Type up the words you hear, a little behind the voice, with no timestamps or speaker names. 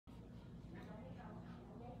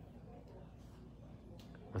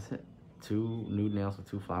What's it? 2 nude nails with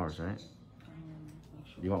 2 flowers, right?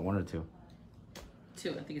 Sure. Do you want 1 or 2? 2,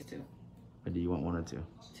 I think it's 2. But do you want 1 or 2?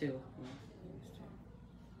 2.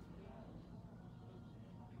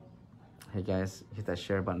 Hey guys, hit that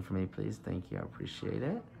share button for me, please. Thank you. I appreciate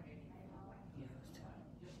it.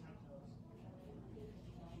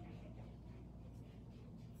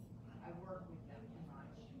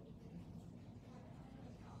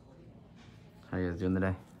 How you guys doing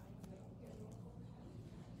today?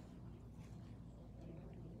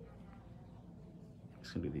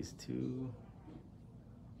 Just gonna do these 2.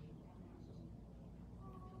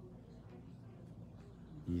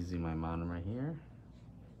 Using my mountain right here.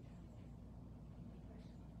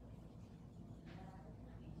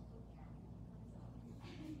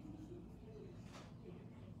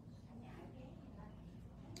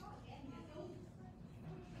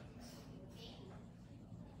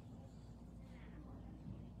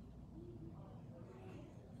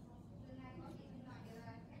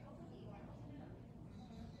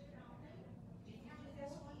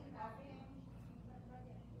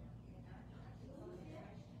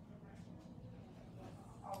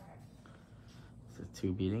 So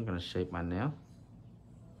 2 beating, gonna shape my nail.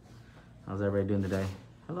 How's everybody doing today?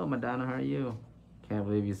 Hello, Madonna, how are you? Can't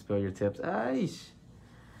believe you spilled your tips. Aish!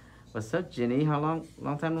 What's up, Jenny? How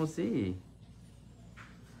long time no see?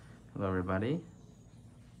 Hello, everybody.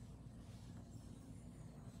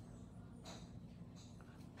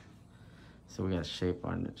 So we got shape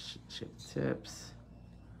on shape tips.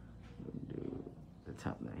 We'll do the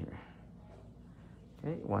top now here.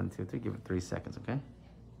 Okay, 1, 2, 3. Give it 3 seconds, okay?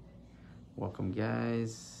 Welcome,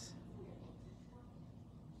 guys.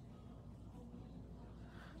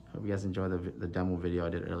 Hope you guys enjoyed the demo video I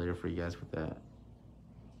did earlier for you guys with the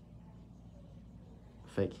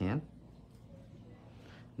fake hand.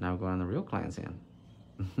 Now we're going on the real client's hand.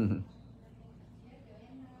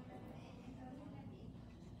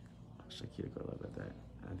 Shakira go a little bit there.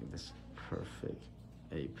 I think this perfect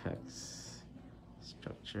apex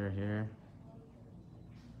structure here.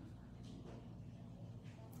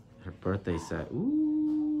 Her birthday set.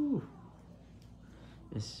 Ooh,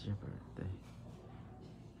 it's your birthday.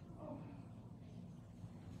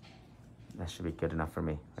 That should be good enough for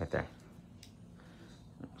me, right there.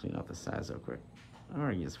 I'll clean out the sides real quick.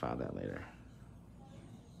 Or you can just file that later.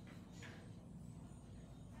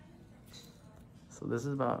 So this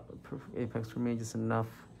is about perfect apex for me, just enough.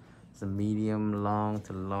 It's a medium, long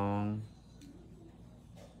to long.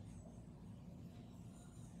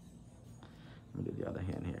 Let me do the other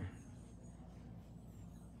hand here.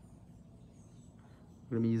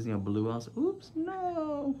 I'm gonna be using a blue also. Oops,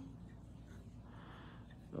 no.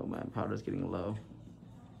 Oh, my powder's getting low.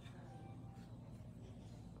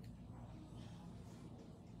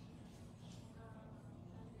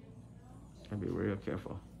 Gotta be real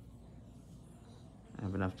careful. I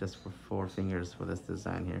have enough just for 4 fingers for this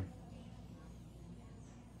design here.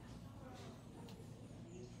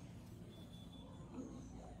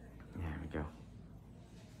 There we go.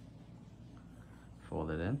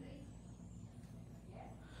 Fold it in.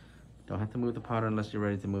 Don't have to move the powder unless you're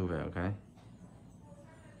ready to move it, okay?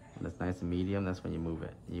 When it's nice and medium, that's when you move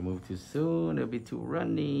it. You move too soon, it'll be too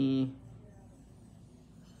runny.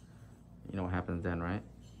 You know what happens then, right?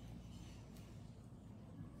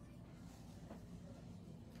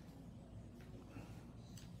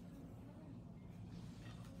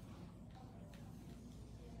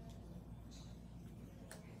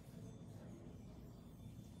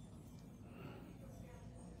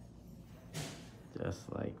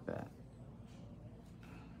 Just like that.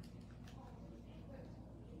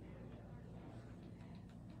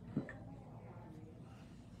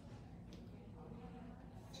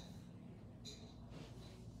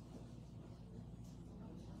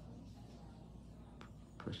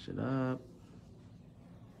 Push it up.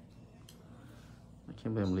 I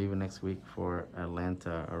can't believe I'm leaving next week for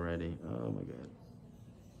Atlanta already. Oh my God.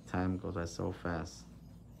 Time goes by so fast.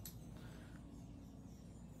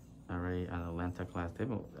 Already on Atlanta class.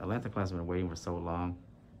 Atlanta class has been waiting for so long.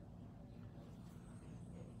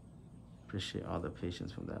 Appreciate all the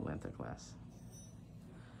patience from the Atlanta class.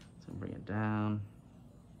 So bring it down.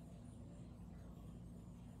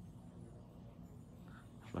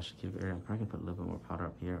 Flush the cuticle area. I'm probably gonna put a little bit more powder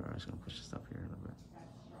up here, or I'm just gonna push this up here a little bit.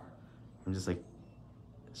 I'm just like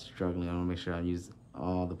struggling. I wanna make sure I use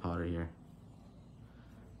all the powder here,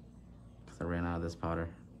 because I ran out of this powder.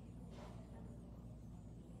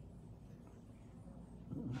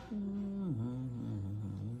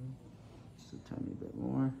 Just a tiny bit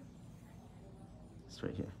more. Just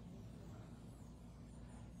right here.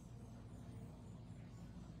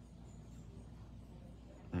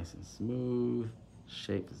 Nice and smooth.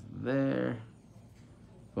 Shape is there.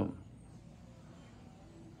 Boom.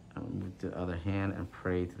 I'm gonna move to the other hand and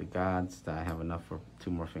pray to the gods that I have enough for 2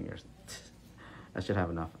 more fingers. I should have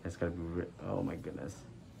enough. It's gotta be, oh my goodness.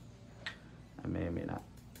 I may or may not.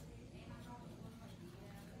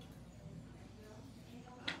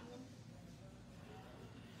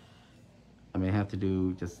 I may have to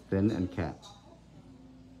do just thin and cap.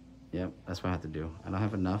 Yep, that's what I have to do. I don't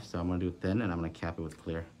have enough, so I'm gonna do thin and I'm gonna cap it with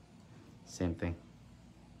clear. Same thing.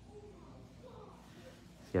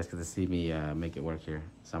 You guys get to see me make it work here.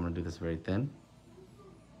 So I'm gonna do this very thin.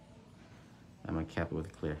 I'm gonna cap it with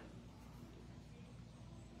clear.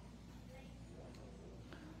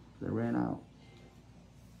 It ran out.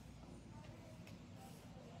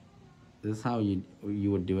 This is how you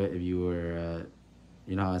would do it if you were,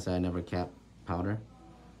 you know how I said I never cap powder?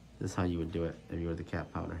 This is how you would do it if you were the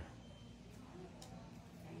cap powder.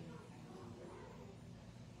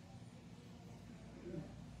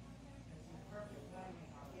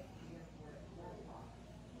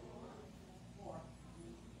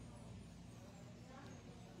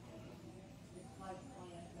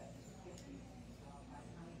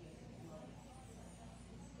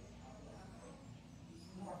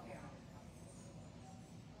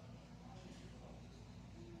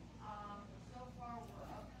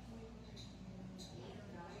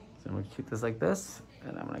 So I'm gonna keep this like this,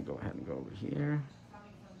 and I'm gonna go ahead and go over here.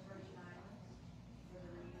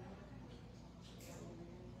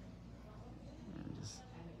 And just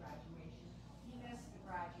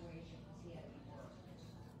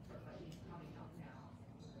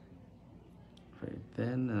very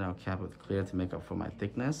thin, and I'll cap it with clear to make up for my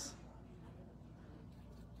thickness.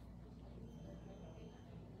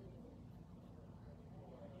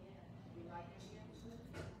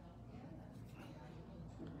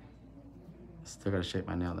 Still gotta shape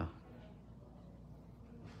my nail though.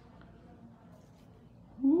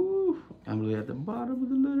 Woo! I'm really at the bottom of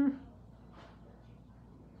the letter.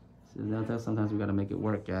 So sometimes we gotta make it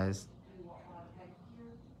work, guys.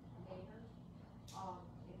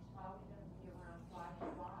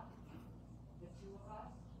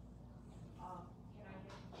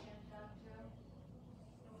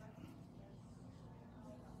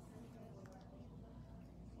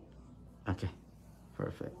 Okay,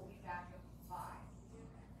 perfect.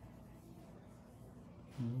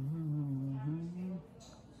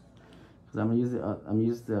 Because I'm gonna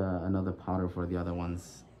use another powder for the other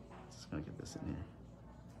ones. Just gonna get this in here.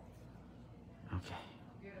 Okay.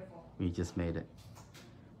 Beautiful. We just made it.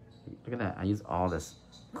 Look at that. I use all this.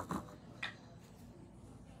 Let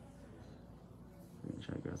me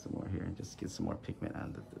try to grab some more here and just get some more pigment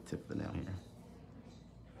on the tip of the nail here.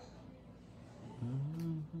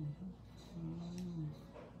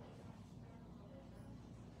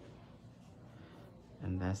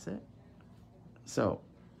 And that's it. So,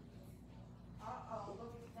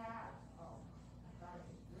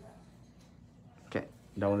 okay,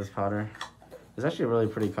 done with this powder. It's actually a really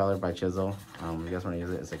pretty color by Chisel. You guys want to use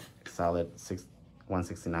it? It's like solid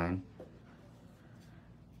 169.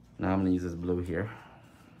 Now I'm gonna use this blue here.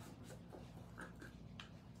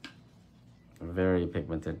 Very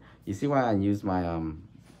pigmented. You see why I use my you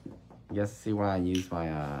guys see why I use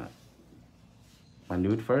my my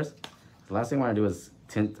nude first? The last thing I want to do is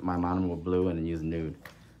tint my monomer with blue and then use nude.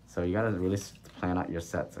 So you gotta really plan out your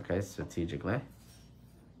sets, okay, strategically.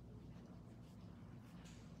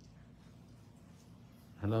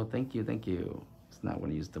 Hello, thank you, thank you. It's not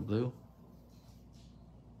gonna use the blue.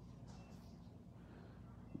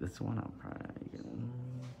 This one I'm probably gonna...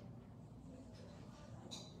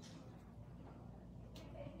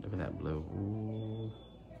 Look at that blue. Ooh.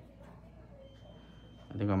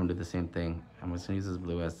 I think I'm gonna do the same thing. I'm just gonna use this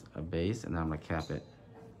blue as a base and then I'm gonna cap it.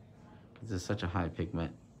 Because it's such a high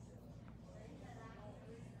pigment.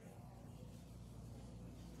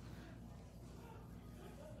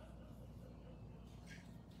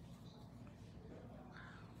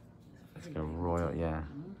 It's like a royal, yeah,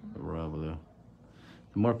 a royal blue.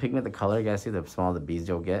 The more pigment the color, you guys see, the smaller the beads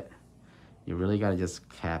you'll get. You really gotta just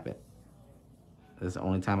cap it. This is the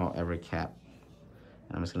only time I'll ever cap.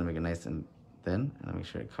 And I'm just gonna make it nice and thin, and I'll make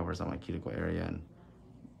sure it covers all my cuticle area and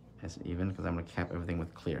it's even, because I'm gonna cap everything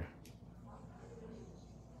with clear.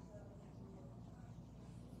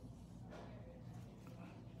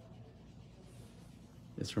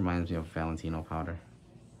 This reminds me of Valentino powder.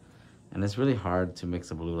 And it's really hard to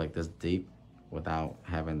mix a blue like this deep without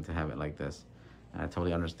having to have it like this. And I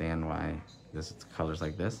totally understand why this color's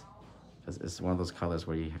like this. Because it's one of those colors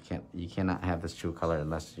where you cannot have this true color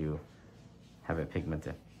unless you have it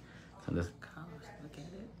pigmented. So this Colors, look at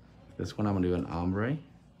it. This one I'm gonna do an ombre.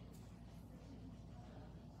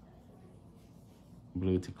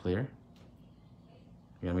 blue to clear.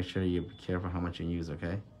 You gotta make sure you be careful how much you use,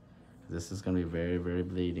 okay? This is gonna be very, very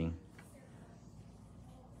bleeding.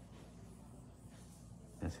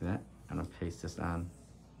 You see that? I'm gonna paste this on.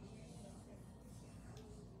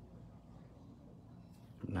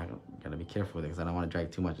 I'm not gonna, gotta be careful with it because I don't want to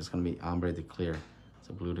drag too much. It's gonna be ombre to clear,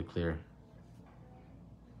 so blue to clear,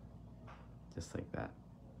 just like that.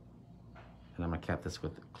 And I'm gonna cap this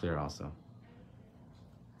with clear also.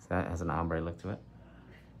 So that has an ombre look to it.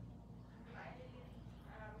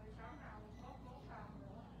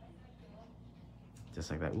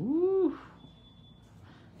 Just like that. Woo!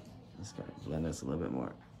 Just gotta blend this a little bit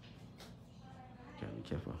more. Gotta be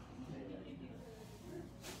careful.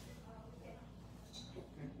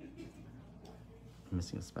 I'm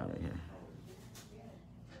missing a spot right here.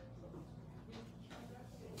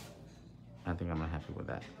 I think I'm not happy with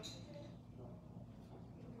that.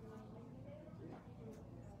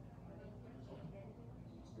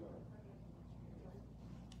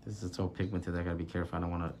 This is so pigmented that I gotta be careful. I don't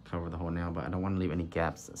wanna cover the whole nail, but I don't wanna leave any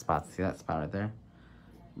gaps, spots. See that spot right there?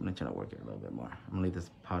 I'm gonna try to work it a little bit more. I'm gonna leave this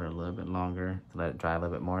powder a little bit longer to let it dry a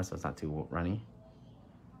little bit more so it's not too runny.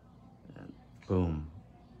 And boom.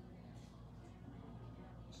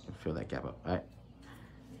 Fill that gap up, all right?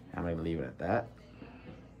 I'm gonna leave it at that.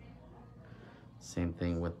 Same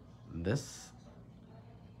thing with this.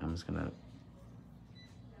 I'm just gonna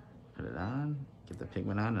put it on, get the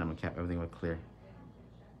pigment on, and I'm gonna cap everything with clear.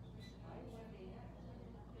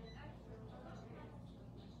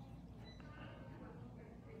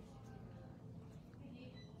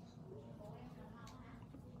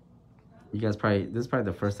 You guys probably, this is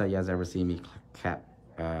probably the first time you guys ever see me cap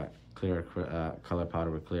clear color powder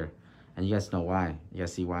with clear. And you guys know why. You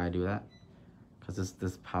guys see why I do that? Because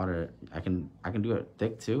this powder, I can do it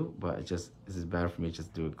thick too, but it just, this is better for me to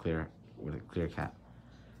just do it clear with a clear cap.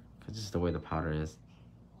 Because just the way the powder is.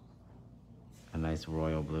 A nice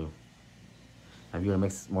royal blue. Now if you want to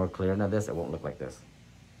mix more clear than this, it won't look like this.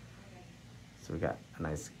 So we got a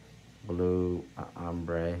nice blue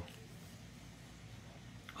ombre.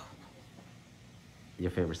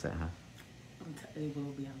 Your favorite set, huh? It will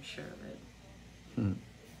be, I'm sure of it.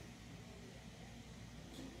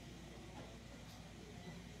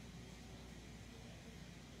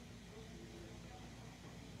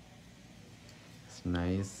 It's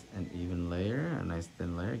nice and even layer, a nice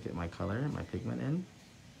thin layer. Get my color, my pigment in.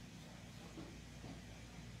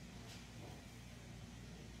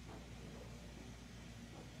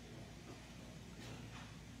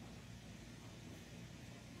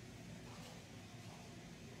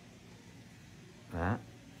 That.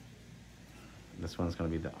 This one's gonna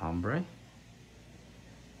be the ombre.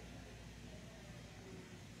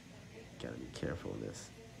 Gotta be careful with this.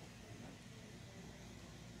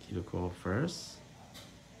 Cuticle first.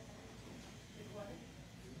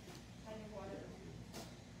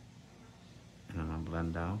 And I'm gonna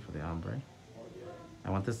blend down for the ombre. I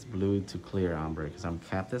want this blue to clear ombre because I'm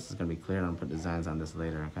cap this is gonna be clear and I'm gonna put designs on this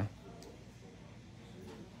later, okay?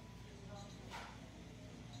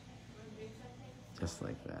 Just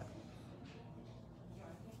like that.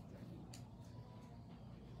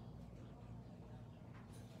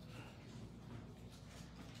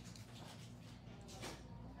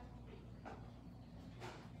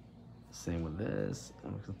 Same with this.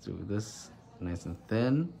 I'm gonna do this nice and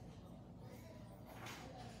thin.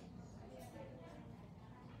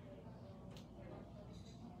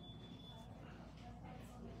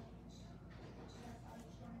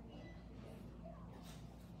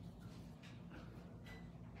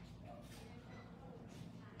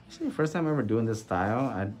 Actually, first time ever doing this style,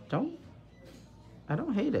 I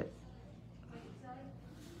don't hate it.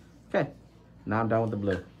 Okay, now I'm done with the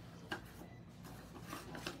blue.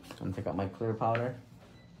 I'm gonna take out my clear powder.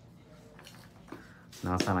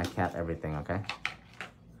 Now it's time I cap everything, okay?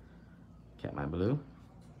 Cap my blue.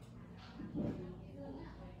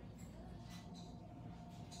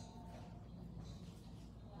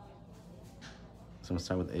 So I'm gonna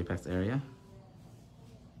start with the apex area.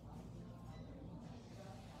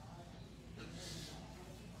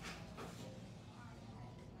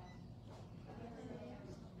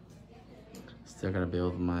 Still gotta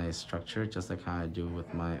build my structure just like how I do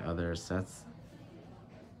with my other sets.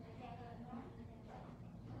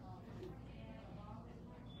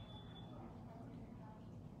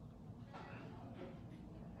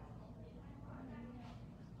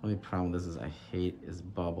 Only problem with this is I hate is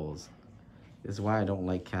bubbles. This is why I don't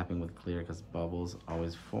like capping with clear because bubbles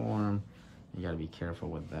always form. You gotta be careful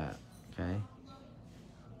with that, okay?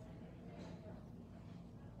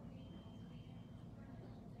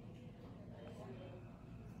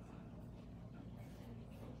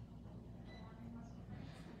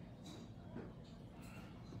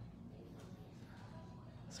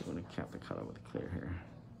 So we're gonna cap the color with the clear here.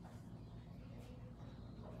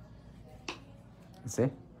 See?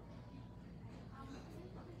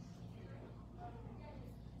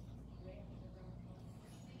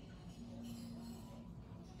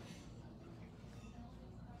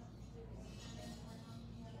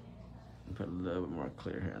 Put a little bit more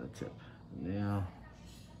clear here on the tip. Now,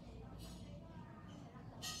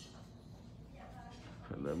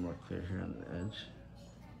 put a little more clear here on the edge.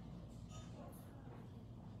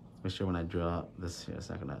 Make sure when I drill out this here, it's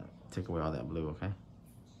not gonna take away all that blue, okay?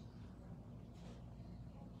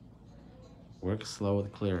 Work slow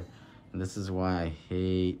with clear. And this is why I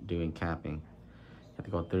hate doing capping. You have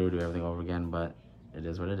to go through, do everything over again, but it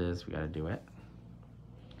is what it is. We gotta do it.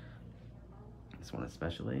 This one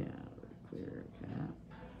especially, clear cap.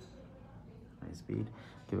 Nice speed.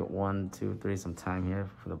 Give it 1, 2, 3, some time here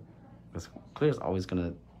for the, because clear is always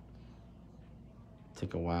gonna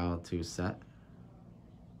take a while to set.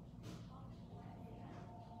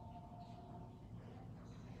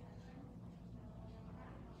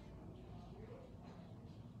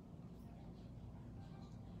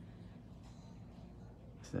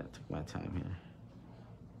 So that took my time here.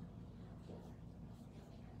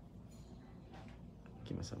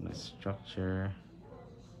 Give myself a nice structure.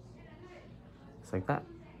 Just like that.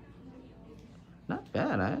 Not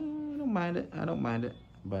bad, I don't mind it, I don't mind it.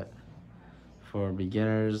 But for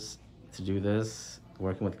beginners to do this,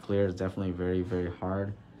 working with clear is definitely very, very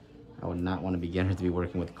hard. I would not want a beginner to be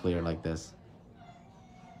working with clear like this.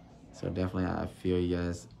 So definitely I feel you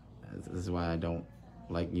guys. This is why I don't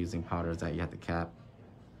like using powders that you have to cap.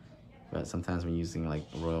 But sometimes when using like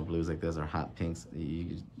royal blues like this or hot pinks,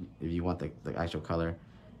 if you want the actual color,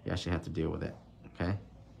 you actually have to deal with it, okay?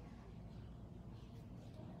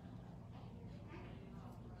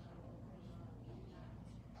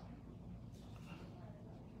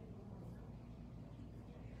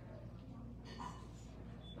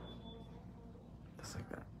 Just like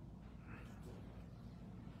that.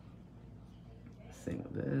 Same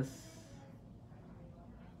with this.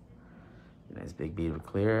 Nice big bead of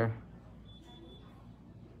clear.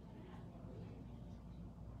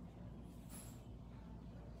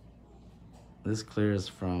 This clear is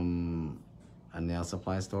from a nail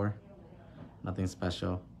supply store. Nothing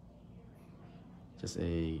special. Just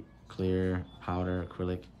a clear powder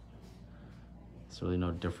acrylic. There's really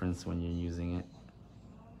no difference when you're using it.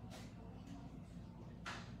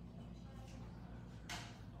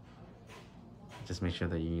 Just make sure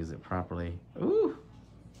that you use it properly. Ooh!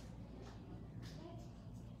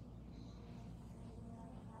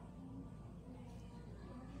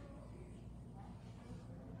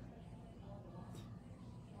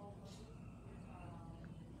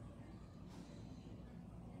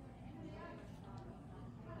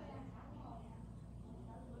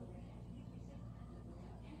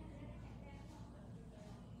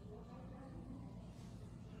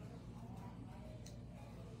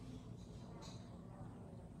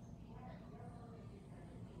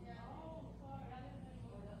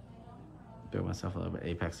 Build myself a little bit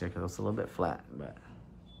apex here because it's a little bit flat, but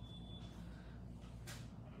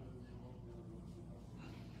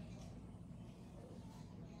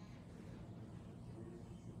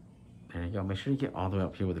there you go. Make sure you get all the way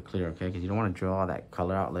up here with the clear, okay? Because you don't want to draw all that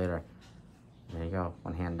color out later. There you go,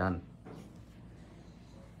 one hand done.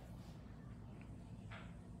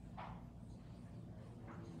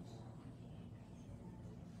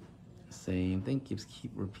 Same thing, keep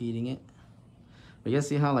repeating it. But you guys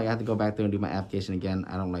see how like I have to go back there and do my application again?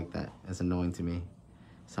 I don't like that. It's annoying to me.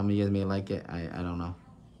 Some of you guys may like it. I don't know.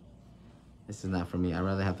 This is not for me. I'd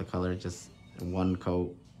rather have the color just one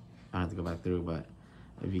coat. I don't have to go back through, but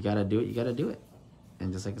if you gotta do it, you gotta do it.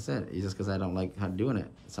 And just like I said, it's just because I don't like how doing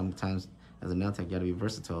it. Sometimes as a nail tech, you gotta be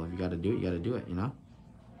versatile. If you gotta do it, you gotta do it, you know?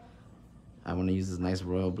 I wanna use this nice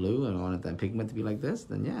royal blue and I want that pigment to be like this,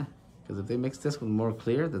 then yeah. Because if they mix this with more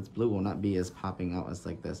clear, this blue will not be as popping out as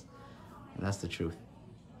like this. And that's the truth.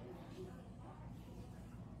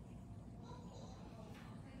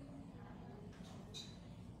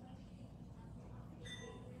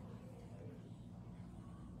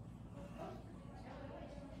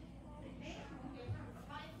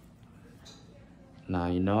 Now,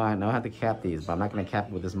 you know I know I have to cap these, but I'm not gonna cap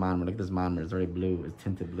it with this monomer. Look at this monomer, it's already blue, it's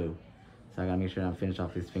tinted blue. So I gotta make sure I finish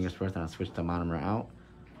off these fingers first and I switch the monomer out.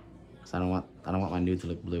 Cause I don't want my nude to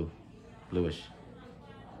look blue, bluish.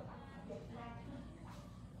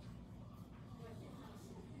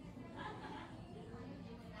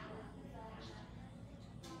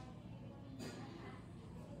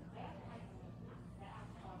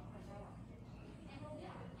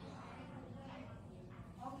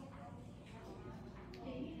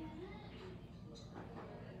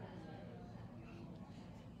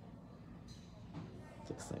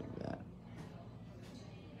 Just like that.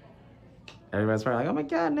 Everybody's probably like, oh my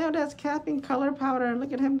God, now that's capping color powder.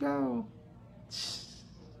 Look at him go.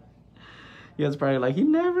 You guys probably like, he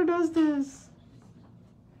never does this.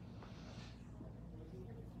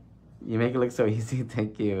 You make it look so easy.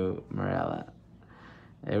 Thank you, Morella.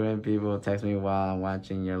 Every people text me while I'm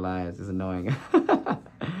watching your lives. It's annoying.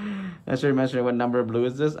 Not sure you mentioned what number of blue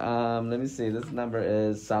is this. Let me see. This number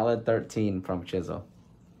is solid 13 from Chisel.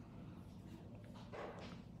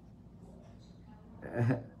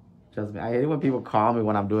 Trust me, I hate when people call me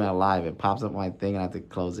when I'm doing a live. It pops up my thing and I have to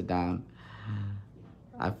close it down.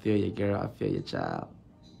 I feel you, girl. I feel you, child.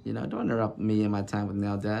 You know, don't interrupt me and my time with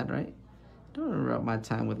Nail Dad, right? Don't interrupt my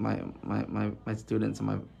time with my students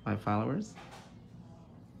and my followers.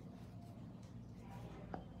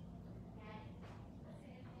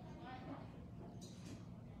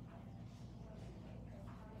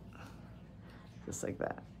 Just like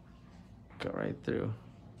that. Go right through.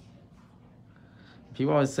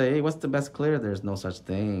 People always say, hey, what's the best clear? There's no such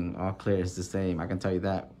thing. All clear is the same. I can tell you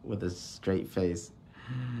that with a straight face.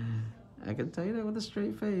 I can tell you that with a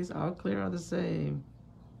straight face. All clear are the same.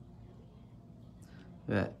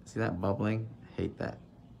 That, see that bubbling? Hate that.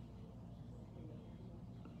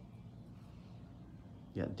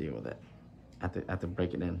 You gotta deal with it. I have to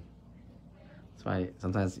break it in. That's why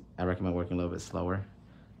sometimes I recommend working a little bit slower.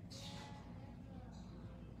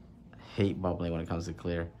 Hate bubbling when it comes to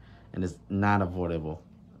clear, and it's not avoidable.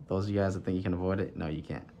 Those of you guys that think you can avoid it, no, you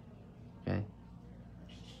can't. Okay.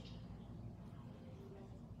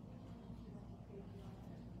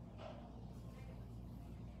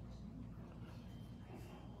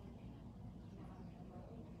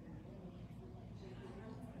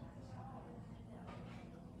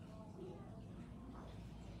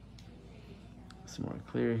 Some more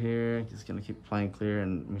clear here. Just gonna keep applying clear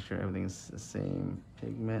and make sure everything's the same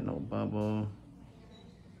pigment, no bubble.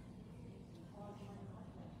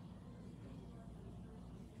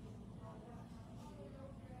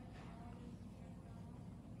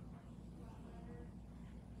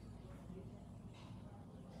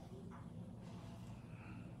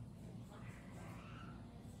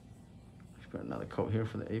 Put another coat here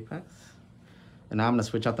for the apex. And now I'm gonna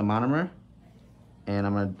switch out the monomer. And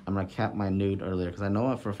I'm gonna cap my nude earlier because I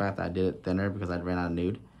know for a fact that I did it thinner because I ran out of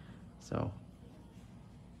nude. So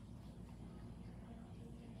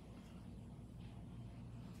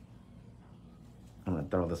I'm gonna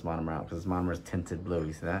throw this monomer out because this monomer is tinted blue.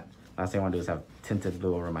 You see that? Last thing I want to do is have tinted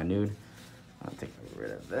blue over my nude. I'll take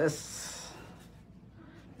rid of this.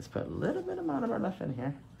 Just put a little bit of monomer left in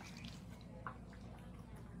here.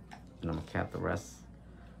 And I'm gonna cap the rest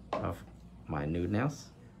of my nude nails.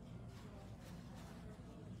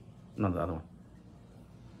 No, the other one.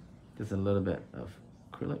 Just a little bit of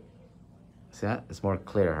acrylic. See that? It's more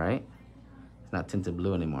clear, right? It's not tinted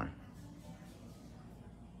blue anymore.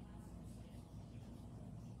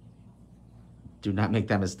 Do not make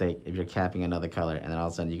that mistake if you're capping another color and then all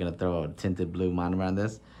of a sudden you're gonna throw a tinted blue monomer on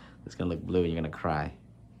this. It's gonna look blue and you're gonna cry.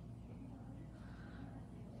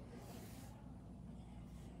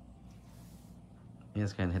 You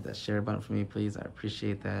guys can hit that share button for me, please. I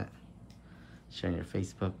appreciate that. Sharing your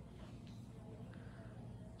Facebook.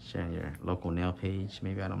 Sharing your local nail page,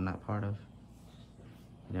 maybe I'm not part of.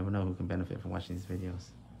 You never know who can benefit from watching these videos.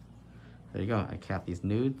 There you go, I capped these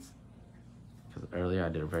nudes, because earlier I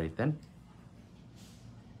did it very thin.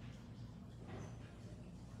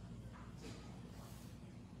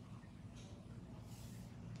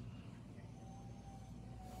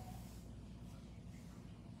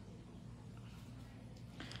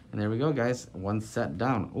 And there we go, guys, one set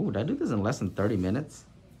down. Ooh, did I do this in less than 30 minutes?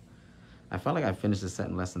 I felt like I finished this set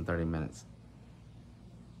in less than 30 minutes.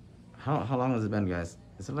 How long has it been, guys?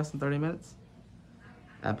 Is it less than 30 minutes?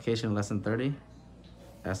 Application less than 30?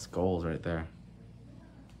 That's goals right there.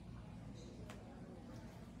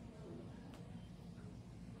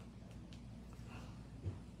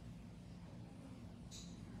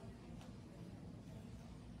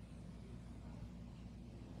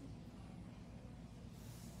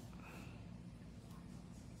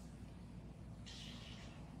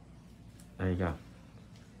 There you go.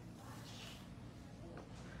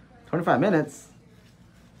 25 minutes?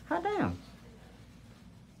 Hot damn.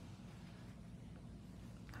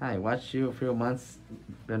 Hi, watched you a few months,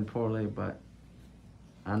 been poorly, but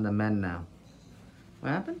on the mend now. What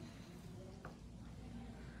happened?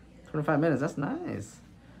 25 minutes, that's nice.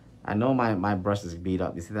 I know my brush is beat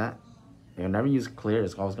up, you see that? You'll never use clear,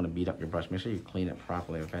 it's always gonna beat up your brush. Make sure you clean it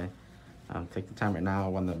properly, okay? Take the time right now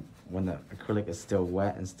when the acrylic is still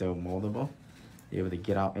wet and still moldable. You're able to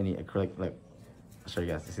get out any acrylic. Look, I'll show you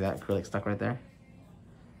guys. You see that acrylic stuck right there?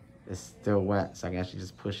 it's still wet, so I can actually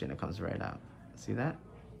just push it and it comes right out. See that?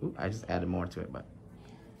 Ooh, I just added more to it, but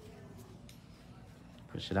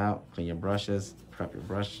push it out, clean your brushes, prep your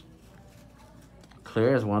brush.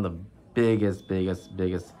 Clear is one of the biggest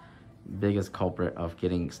culprit of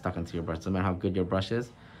getting stuck into your brush. No matter how good your brush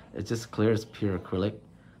is, it's just clear as pure acrylic,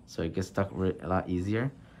 so it gets stuck a lot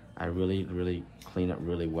easier. I really clean it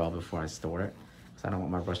really well before I store it, because I don't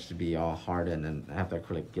want my brush to be all hardened and have the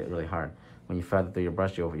acrylic get really hard. When you feather through your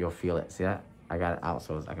brush, you'll feel it. See that? I got it out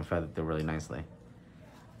so I can feather through really nicely.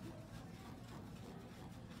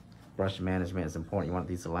 Brush management is important. You want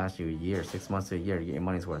these to last you a year, 6 months to a year to get your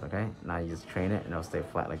money's worth, okay? Now you just train it and it'll stay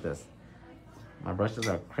flat like this. My brushes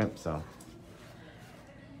are crimped, so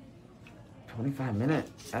 25-minute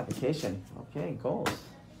application. Okay, goals.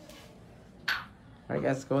 All right,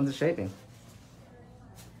 guys, let's go into shaping.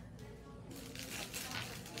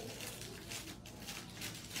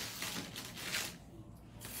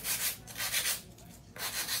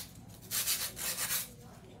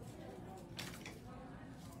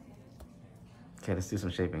 Okay, let's do some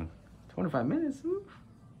shaping. 25 minutes. Woo.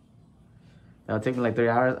 That'll take me like 3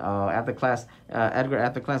 hours. After class, Edgar,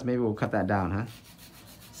 after class, maybe we'll cut that down, huh?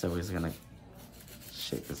 So we're just gonna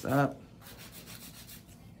shape this up.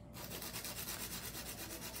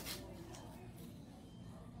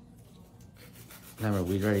 Remember,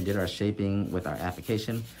 we already did our shaping with our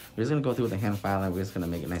application. We're just gonna go through with the hand file and we're just gonna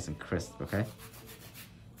make it nice and crisp, okay?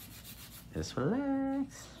 Just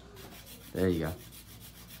relax. There you go.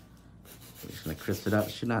 We're just gonna crisp it up.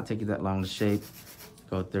 Should not take you that long to shape.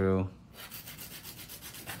 Go through.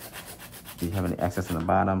 If you have any excess in the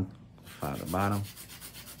bottom, file the bottom.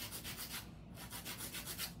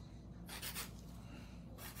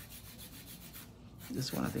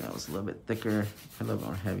 This one, I think I was a little bit thicker, a little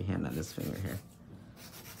more heavy hand on this finger here.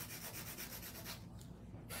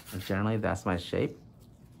 And generally, that's my shape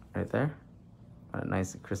right there. A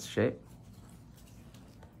nice crisp shape.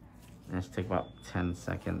 And it should take about 10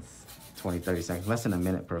 seconds, 20, 30 seconds, less than a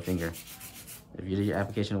minute per finger. If you do your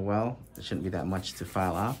application well, it shouldn't be that much to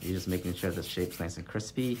file off. You're just making sure the shape's nice and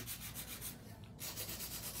crispy.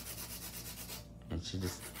 And you're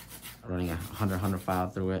just running a 100 file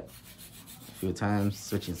through it a few times,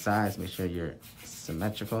 switching sides, make sure you're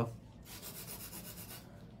symmetrical.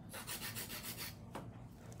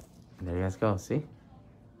 And there you guys go, see?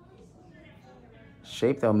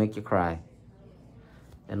 Shape that'll make you cry.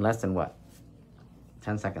 In less than what?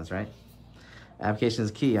 10 seconds, right? Application is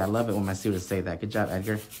key. I love it when my students say that. Good job,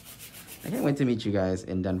 Edgar. I can't wait to meet you guys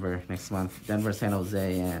in Denver next month. Denver, San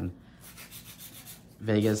Jose, and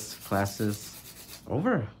Vegas classes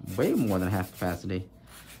over way more than half capacity.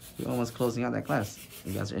 We're almost closing out that class. If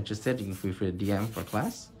you guys are interested, you can feel free to DM for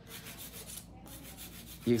class.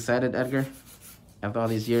 You excited, Edgar? After all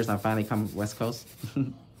these years, I finally come West Coast.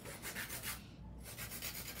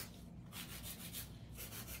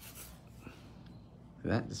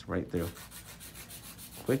 That just right through.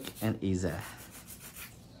 Quick and easy.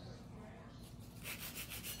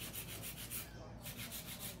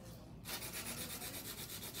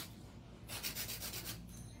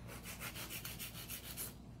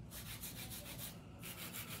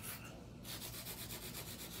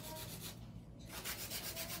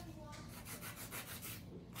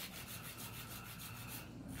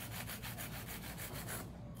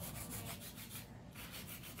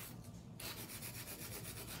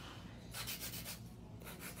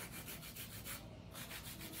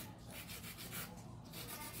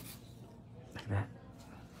 That.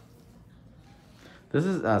 This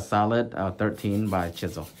is a solid 13 by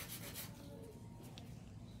chisel.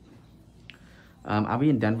 I'll be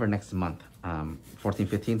in Denver next month, 14,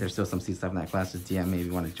 15. There's still some seats left in that class. Just DM me if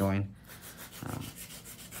you want to join.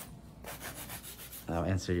 I'll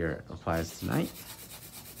answer your replies tonight.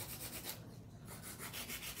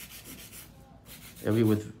 It'll be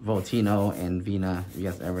with Voltino and Vina. If you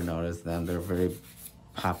guys ever noticed them, they're very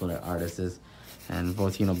popular artists. And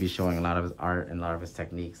Voltino will be showing a lot of his art and a lot of his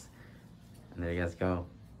techniques. And there you guys go.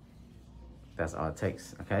 That's all it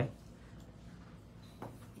takes, okay?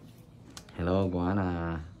 Hello,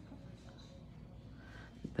 Guana.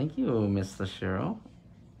 Thank you, Miss Cheryl.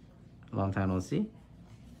 Long time no see.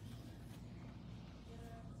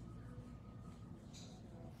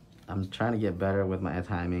 I'm trying to get better with my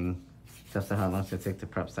timing. Just how long does it take to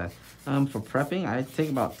prep side? For prepping, I take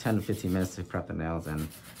about 10 to 15 minutes to prep the nails and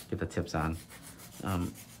get the tips on.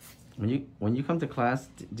 When you come to class,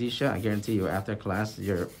 Disha, I guarantee you after class,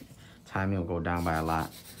 your timing will go down by a lot.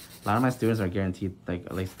 A lot of my students are guaranteed like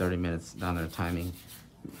at least 30 minutes down their timing.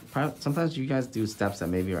 Sometimes you guys do steps that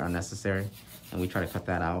maybe are unnecessary, and we try to cut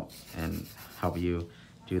that out and help you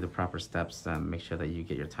do the proper steps, make sure that you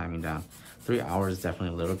get your timing down. 3 hours is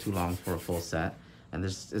definitely a little too long for a full set, and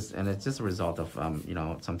it's just a result of you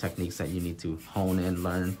know, some techniques that you need to hone in,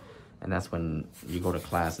 learn, and that's when you go to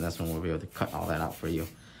class, and that's when we'll be able to cut all that out for you.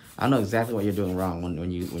 I know exactly what you're doing wrong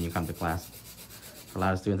when you come to class. A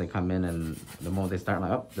lot of students, they come in and the moment they start,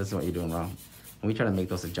 like, oh, this is what you're doing wrong. And we try to make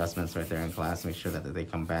those adjustments right there in class, make sure that they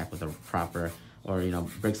come back with a proper, or, you know,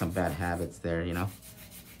 break some bad habits there, you know.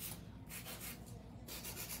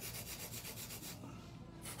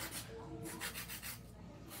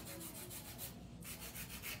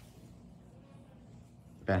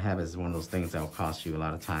 Bad habits is one of those things that will cost you a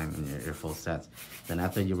lot of time in your full sets. Then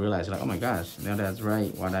after you realize, you're like, oh my gosh, now that's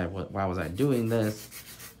right. Why was I doing this?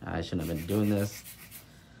 I shouldn't have been doing this.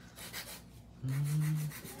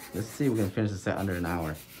 Let's see if we can finish the set under an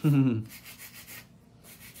hour.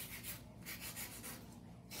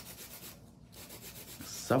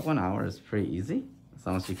 Sub 1 hour is pretty easy as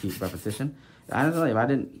long as you keep repetition. Honestly, if I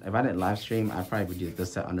didn't live stream, I probably would do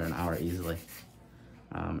this set under an hour easily.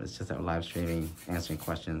 It's just that we're live streaming, answering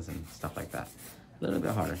questions and stuff like that. A little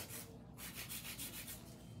bit harder.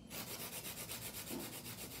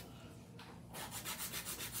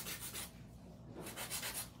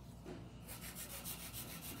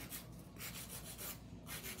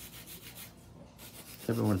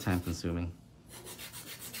 Everyone time consuming.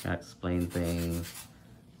 Gotta explain things.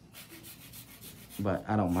 But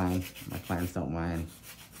I don't mind. My clients don't mind.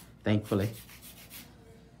 Thankfully.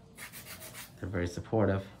 They're very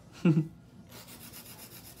supportive.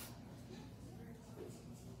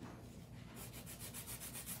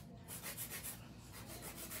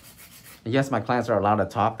 Yes, my clients are allowed to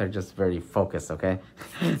talk. They're just very focused, okay?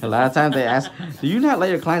 A lot of times they ask, do you not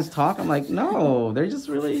let your clients talk? I'm like, no, they're just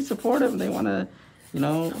really supportive. They want to, you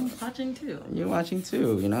know. I'm watching too. You're watching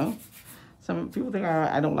too, you know? Some people think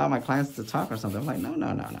I don't allow my clients to talk or something. I'm like, no.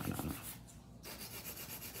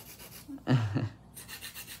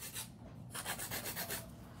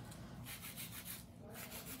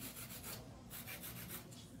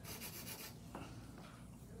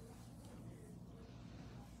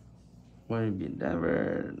 We'll be in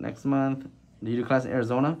Denver next month. Do you do class in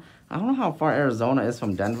Arizona? I don't know how far Arizona is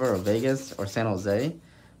from Denver or Vegas or San Jose.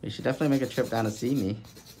 You should definitely make a trip down to see me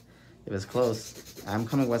if it's close. I'm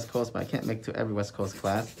coming West Coast, but I can't make to every West Coast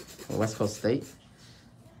class or West Coast state.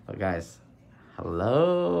 But guys,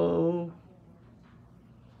 hello.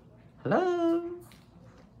 Hello.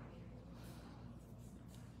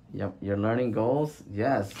 Yep, you're learning goals?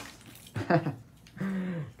 Yes.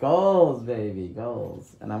 Goals, baby,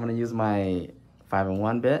 goals. And I'm gonna use my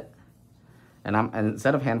 5-in-1 bit. And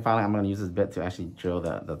instead of hand filing, I'm gonna use this bit to actually drill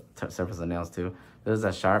the surface of the nails too. This is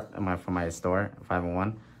a sharp from my store,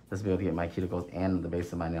 5-in-1. This will be able to get my cuticles and the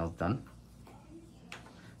base of my nails done.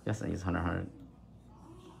 Yes, I use 100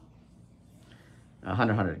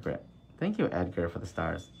 grip. Thank you, Edgar, for the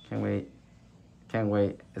stars. Can't wait. Can't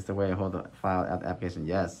wait. It's the way I hold the file at the application.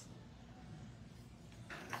 Yes.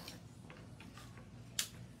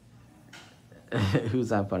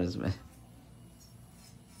 Who's on punishment?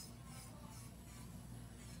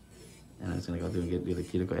 And I'm just gonna go through and do the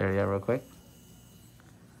cuticle area real quick.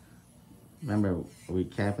 Remember, we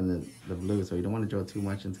capping the blue, so you don't want to drill too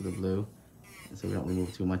much into the blue, so we don't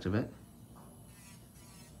remove too much of it.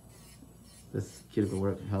 This cuticle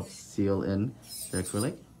work helps seal in the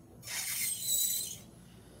acrylic.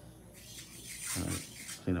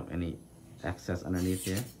 Clean up any excess underneath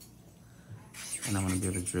here. And I'm gonna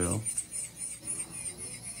do the drill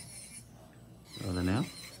over the nail.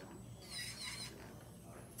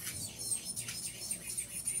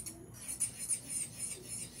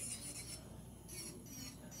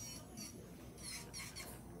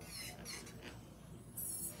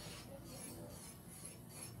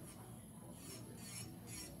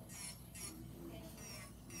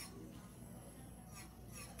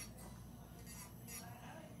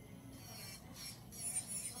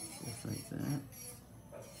 Just like that.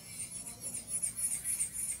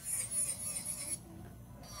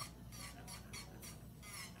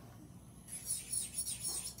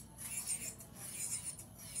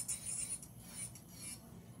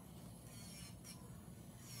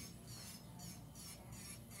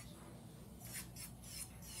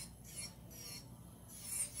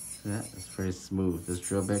 That is very smooth. This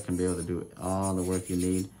drill bit can be able to do all the work you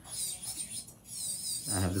need.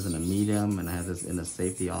 I have this in a medium, and I have this in a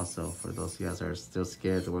safety also for those of you guys that are still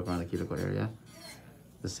scared to work around the cuticle area.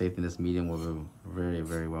 The safety in this medium will be very,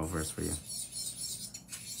 very well versed for you.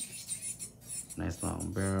 Nice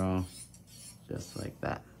long barrel, just like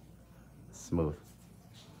that. Smooth.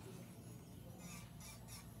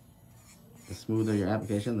 The smoother your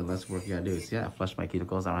application, the less work you gotta do. See, I flush my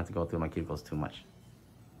cuticles. I don't have to go through my cuticles too much.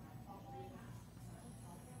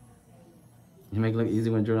 You make it look easy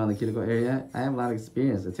when drilling on the cuticle area. I have a lot of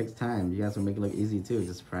experience. It takes time. You guys will make it look easy too.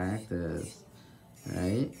 Just practice,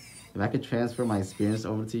 right? If I could transfer my experience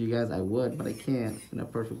over to you guys, I would, but I can't in a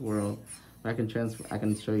perfect world. If I can transfer, I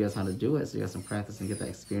can show you guys how to do it so you guys can practice and get that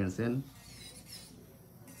experience in.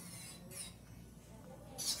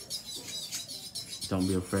 Don't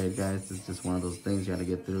be afraid, guys. It's just one of those things you got to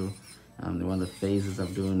get through. One of the phases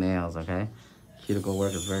of doing nails, okay? Cuticle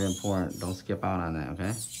work is very important. Don't skip out on that,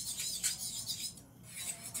 okay?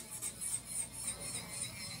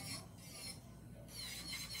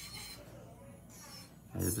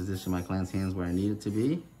 I just position my client's hands where I need it to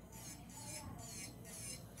be.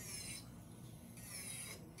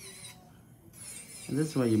 And this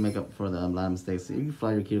is where you make up for a lot of mistakes. So you can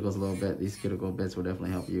fly your cuticles a little bit. These cuticle bits will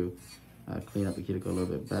definitely help you clean up the cuticle a little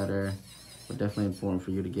bit better. But definitely important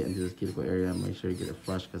for you to get into this cuticle area and make sure you get it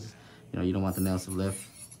flush, because you don't want the nails to lift.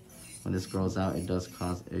 When this grows out, it does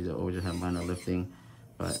cause, it always have minor lifting.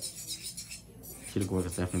 But cuticle work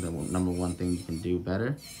is definitely the number one thing you can do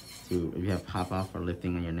better to, if you have pop off or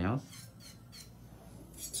lifting on your nails.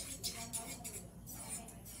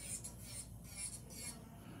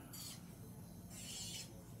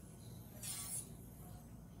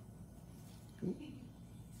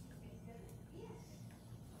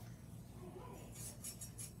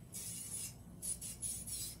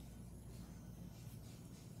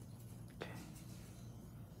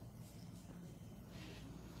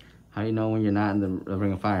 How you know when you're not in the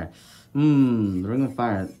ring of fire? The ring of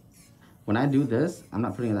fire, when I do this, I'm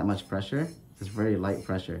not putting that much pressure. It's very light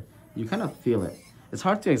pressure. You kind of feel it. It's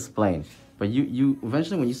hard to explain, but you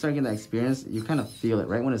eventually, when you start getting that experience, you kind of feel it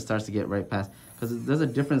right when it starts to get right past, because there's a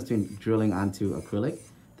difference between drilling onto acrylic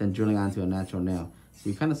than drilling onto a natural nail. So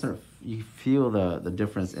you kind of you feel the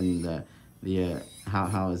difference in the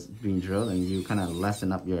how it's being drilled, and you kind of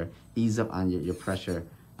lessen up ease up on your pressure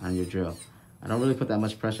on your drill. I don't really put that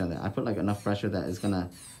much pressure on there. I put like enough pressure that it's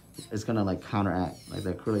gonna like counteract. Like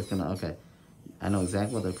the acrylic's gonna, okay, I know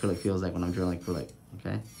exactly what the acrylic feels like when I'm drilling acrylic,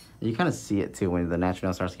 okay? And you kind of see it too when the natural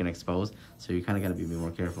nail starts getting exposed, so you kind of gotta be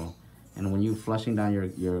more careful. And when you flushing down your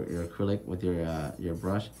acrylic with your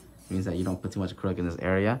brush, it means that you don't put too much acrylic in this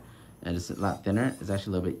area, and it's a lot thinner. It's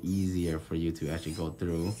actually a little bit easier for you to actually go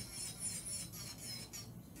through.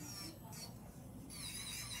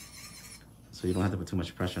 So you don't have to put too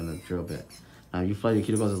much pressure on the drill bit. Now, if you flood your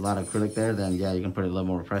cuticles with a lot of acrylic there, then yeah, you can put a little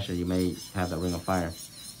more pressure. You may have that ring of fire.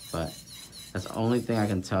 But that's the only thing I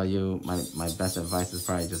can tell you. My best advice is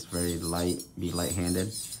probably just very light, be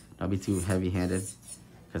light-handed. Don't be too heavy-handed,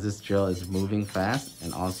 because this drill is moving fast,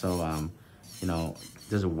 and also,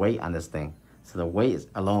 there's a weight on this thing. So the weight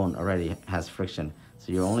alone already has friction.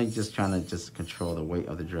 So you're only just trying to just control the weight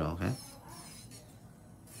of the drill, okay?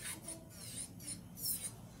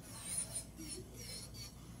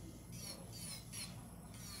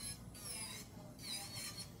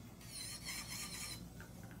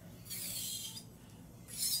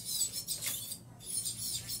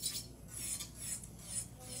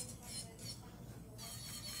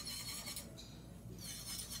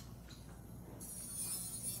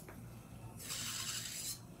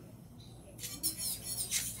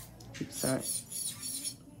 Sorry.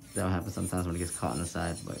 That'll happen sometimes when it gets caught on the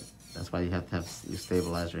side, but that's why you have to you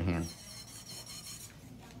stabilize your hand.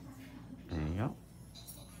 There you go.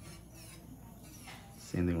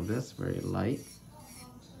 Same thing with this, very light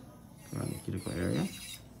around the cuticle area.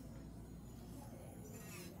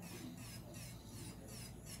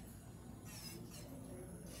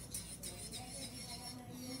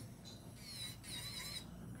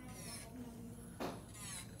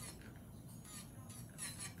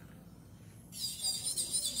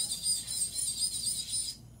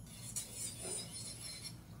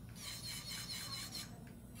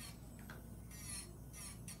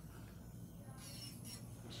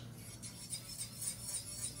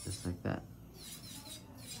 Just like that.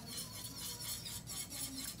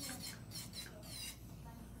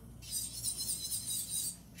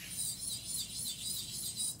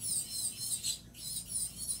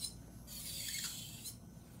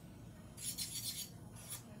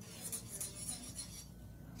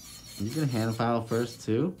 You can hand file first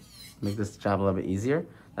too, make this job a little bit easier.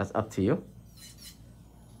 That's up to you.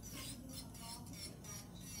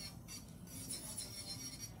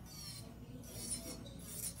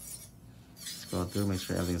 Go through, make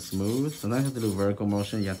sure everything's smooth. Sometimes you have to do vertical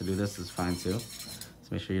motion. You have to do this, it's fine too. So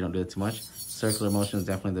make sure you don't do it too much. Circular motion is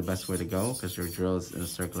definitely the best way to go, because your drill is in a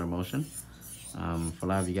circular motion. For a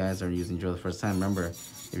lot of you guys are using drill the first time, remember,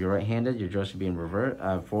 if you're right-handed, your drill should be in reverse,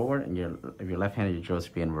 forward, and if you're left-handed, your drill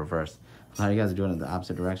should be in reverse. So how you guys are doing it in the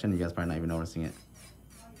opposite direction, you guys probably not even noticing it.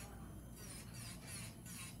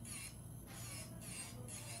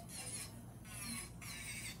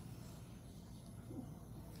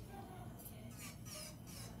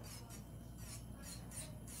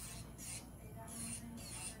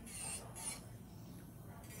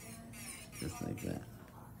 Just like that.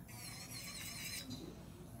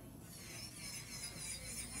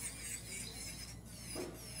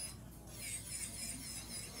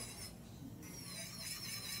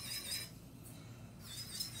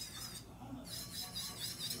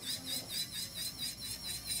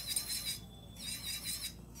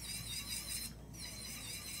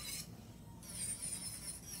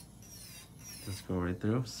 Just go right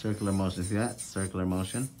through. Circular motion. See that? Circular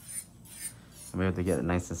motion. And we have to get it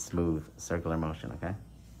nice and smooth. Circular motion, okay?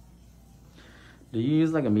 Do you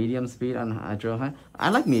use like a medium speed on a drill high? I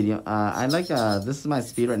like medium. I like, this is my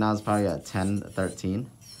speed right now is probably at 10, 13.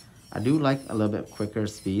 I do like a little bit quicker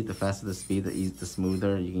speed. The faster the speed, the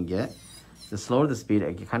smoother you can get. The slower the speed,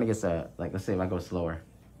 it kind of gets like, let's say if I go slower.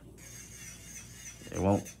 It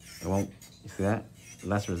won't, you see that?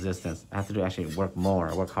 Less resistance. I have to actually work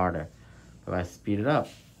more, work harder. But if I speed it up,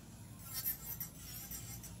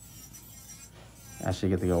 I actually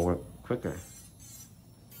get to go work quicker.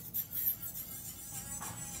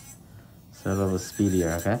 So a little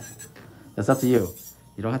speedier, okay? That's up to you.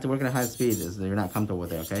 You don't have to work at a high speed if you're not comfortable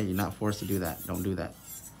with it, okay? You're not forced to do that. Don't do that.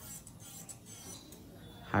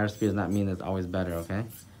 Higher speed does not mean it's always better, okay?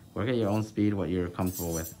 Work at your own speed, what you're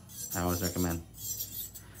comfortable with. I always recommend.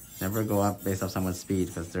 Never go up based off someone's speed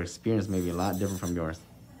because their experience may be a lot different from yours,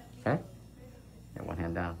 okay? And one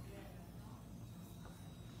hand down.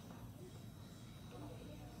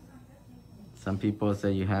 Some people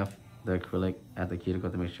say you have the acrylic at the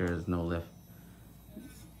cuticle to make sure there's no lift.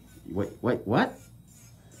 Wait, what?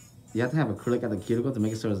 You have to have acrylic at the cuticle to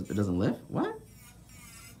make sure it doesn't lift? What?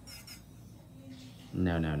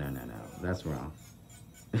 No. That's wrong.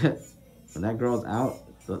 When that grows out,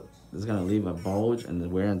 it's gonna leave a bulge and the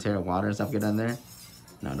wear and tear of water and stuff get in there.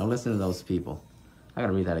 No, don't listen to those people. I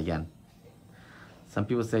gotta read that again. Some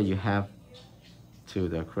people say you have to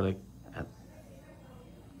the acrylic.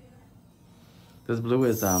 This blue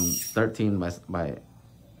is 13 by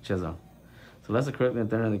chisel. So less acrylic than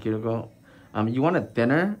thinner than the cuticle. You want it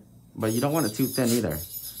thinner, but you don't want it too thin either.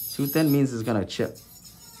 Too thin means it's gonna chip.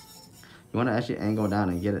 You want to actually angle down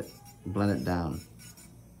and get it, blend it down.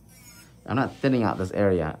 I'm not thinning out this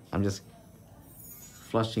area. I'm just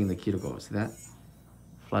flushing the cuticle. See that?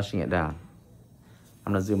 Flushing it down.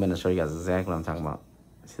 I'm gonna zoom in and show you guys exactly what I'm talking about.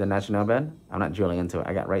 See the natural nail bed? I'm not drilling into it.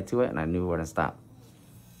 I got right to it and I knew where to stop.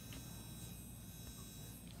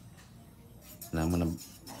 And I'm gonna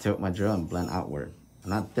tilt my drill and blend outward. I'm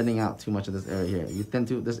not thinning out too much of this area here. If you thin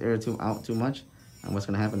this area out too much, and what's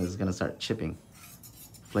gonna happen is it's gonna start chipping,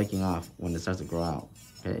 flaking off when it starts to grow out.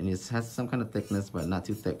 Okay, and it has some kind of thickness, but not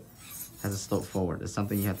too thick. It has a slope forward. It's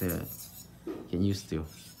something you have to get used to.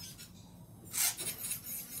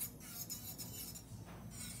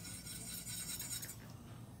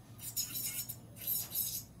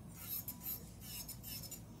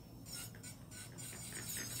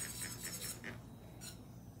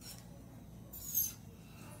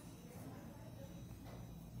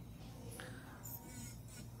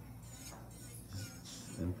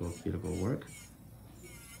 Simple cuticle work.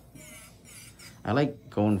 I like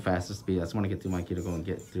going faster speed. I just want to get through my cuticle and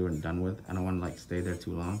get through and done with. I don't want to like stay there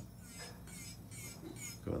too long.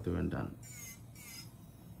 Go through and done.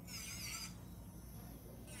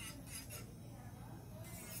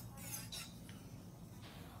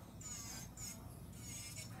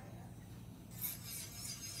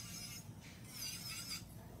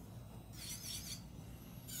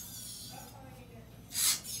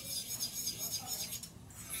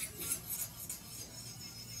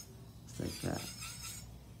 Like that.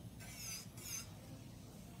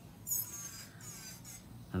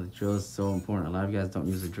 And the drill is so important. A lot of you guys don't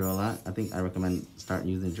use the drill a lot. I think I recommend start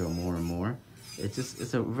using the drill more and more.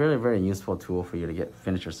 It's a very, very useful tool for you to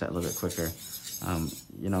finish your set a little bit quicker.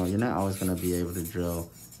 You know, you're not always gonna be able to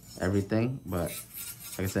drill everything, but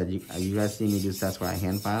like I said, you guys see me do sets where I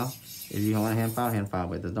hand file. If you want to hand file,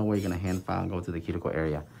 but there's no way you're gonna hand file and go to the cuticle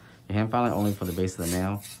area. You're hand filing only for the base of the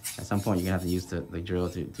nail. At some point, you're gonna have to use the drill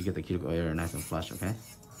to get the cuticle area nice and flush, okay?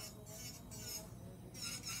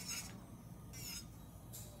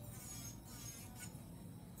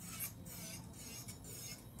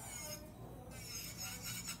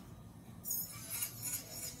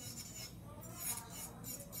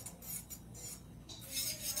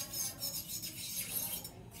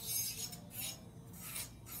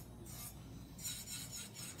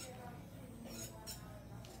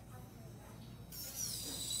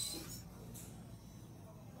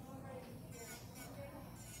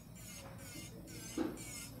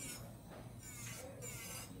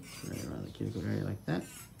 cuticle area like that.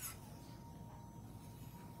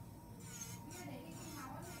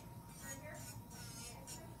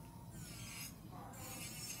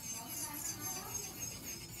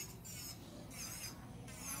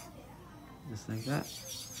 Just like that.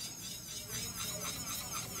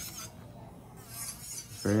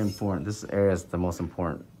 Very important. This area is the most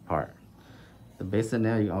important part. The base of the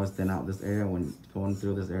nail, you always thin out this area when going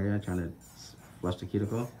through this area, trying to flush the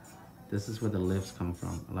cuticle. This is where the lifts come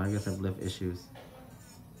from. A lot of you guys have lift issues.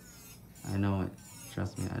 I know it.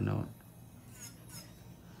 Trust me, I know it.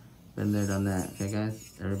 Been there, done that. Okay,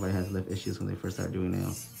 guys? Everybody has lift issues when they first start doing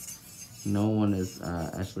nails. No one is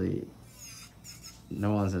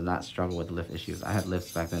no one does not struggle with lift issues. I had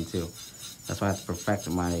lifts back then too. That's why I had to perfect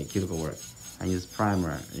my cuticle work. I use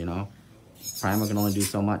primer, you know. Primer can only do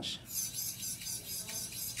so much.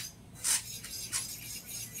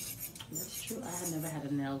 That's true. I had never had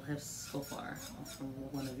a nail lift so far from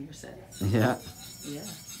one of your sets. Yeah. Yeah.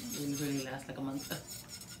 It really lasts like a month.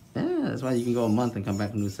 Yeah, that's why you can go a month and come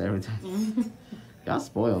back with a new set every time. Y'all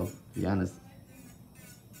spoiled, to be honest.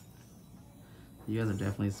 You guys are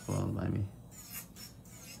definitely spoiled by me.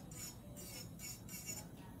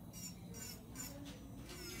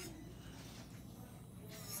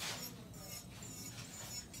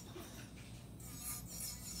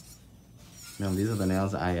 These are the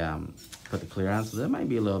nails I put the clear on, so they might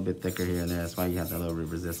be a little bit thicker here and there. That's why you have that little bit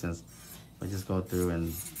of resistance. But just go through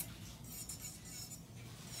and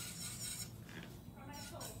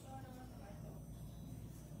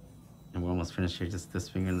we're almost finished here. Just this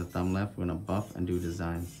finger and the thumb left. We're gonna buff and do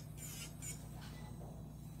designs.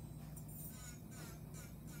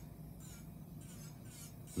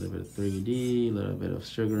 A little bit of 3D, a little bit of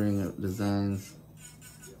sugaring of designs.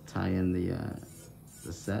 Tie in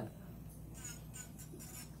the set.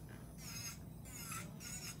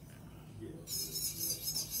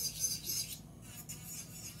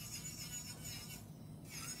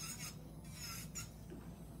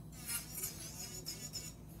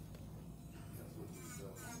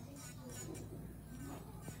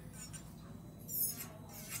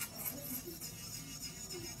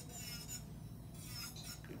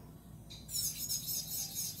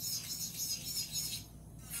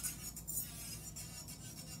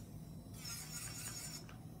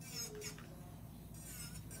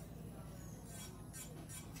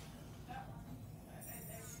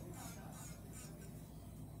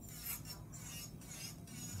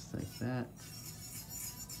 Like that.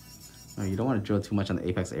 No, you don't want to drill too much on the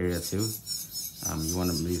apex area too. You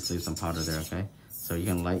want to leave some powder there, okay? So you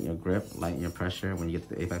can lighten your grip, lighten your pressure when you get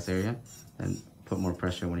to the apex area, then put more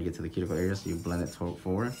pressure when you get to the cuticle area, so you blend it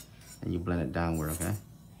forward and you blend it downward, okay?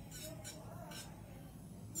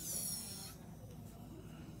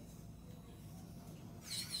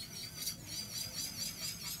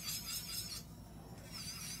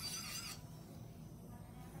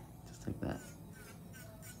 Just like that.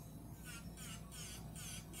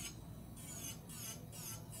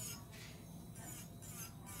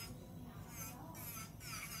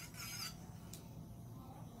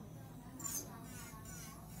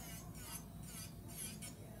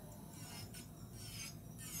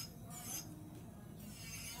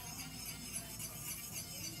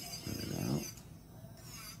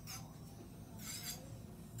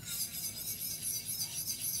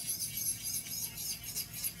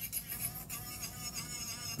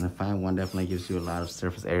 And the fine one definitely gives you a lot of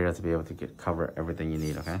surface area to be able to cover everything you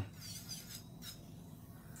need, okay?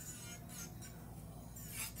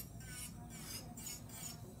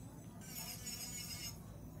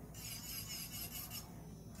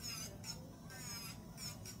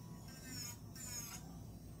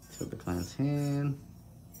 Tilt the client's hand,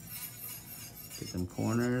 get them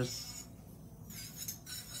corners.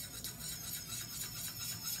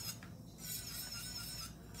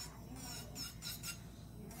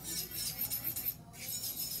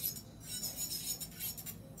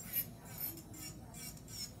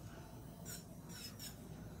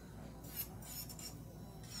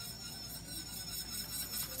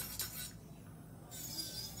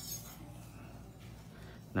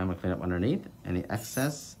 Now I'm gonna clean up underneath. Any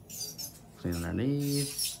excess, clean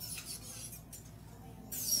underneath.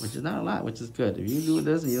 Which is not a lot, which is good. If you do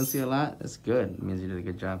this and you don't see a lot, that's good. It means you did a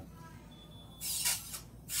good job.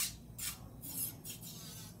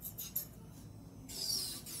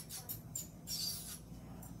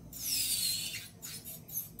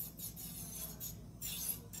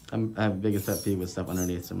 I have the biggest pet peeve with stuff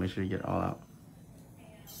underneath, so make sure you get it all out.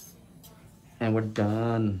 And we're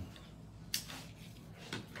done.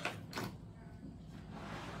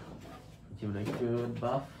 Give it a good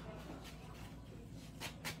buff.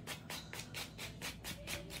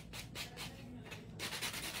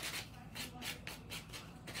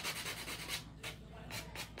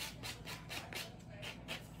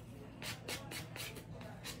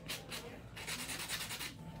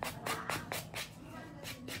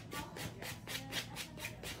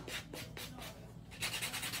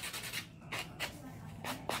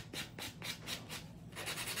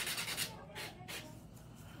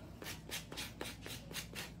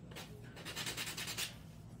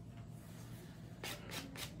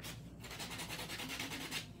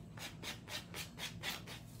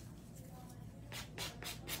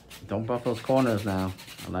 Don't buff those corners now.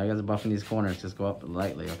 A lot of you guys are buffing these corners. Just go up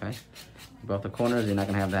lightly, okay? Buff the corners, you're not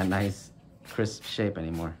gonna have that nice crisp shape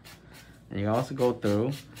anymore. And you can also go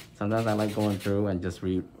through. Sometimes I like going through and just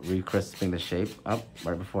re-crisping the shape up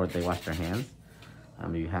right before they wash their hands.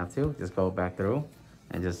 You have to just go back through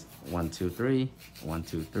and just 1, 2, 3, 1,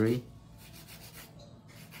 2, 3.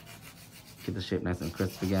 Keep the shape nice and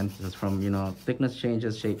crisp again. Just from, you know, thickness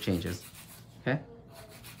changes, shape changes. Okay?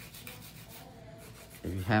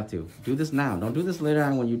 If you have to, do this now. Don't do this later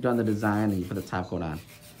on when you've done the design and you put the top coat on.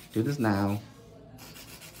 Do this now.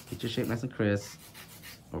 Get your shape nice and crisp.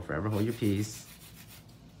 Or forever hold your piece.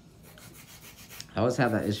 I always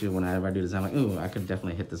have that issue whenever I do design, like, ooh, I could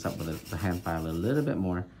definitely hit this up with the hand file a little bit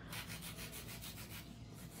more.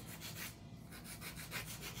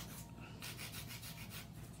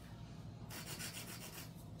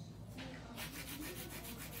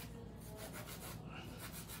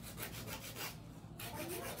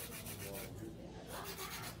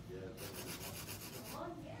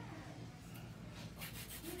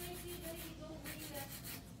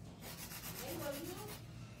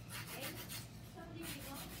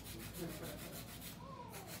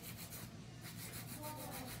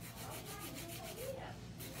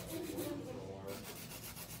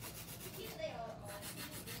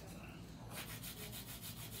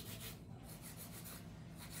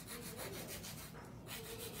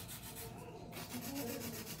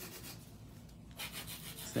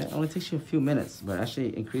 So that only takes you a few minutes, but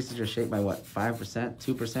actually increases your shape by what, 5%,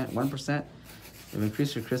 2%, 1%? If you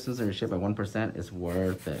increase your crispness of your shape by 1%, it's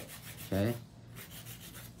worth it, okay?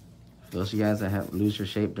 For those of you guys that lose your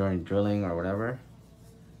shape during drilling or whatever,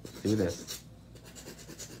 do this.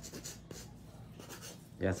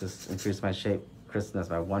 Yes, this increased my shape crispness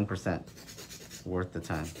by 1%. Worth the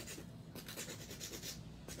time.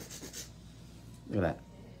 Look at that.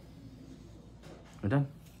 We're done.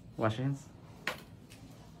 Wash your hands.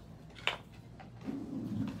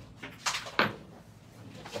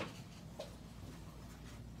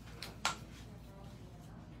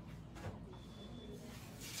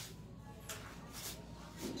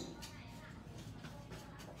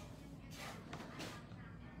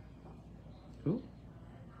 Ooh.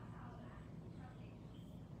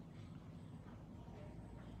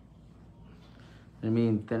 I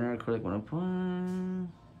mean, thinner acrylic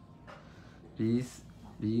 101. These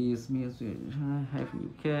me as hi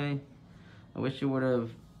from UK. I wish you would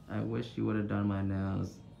have done my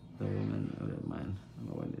nails. The woman would have mine. I don't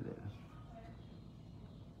know when it is.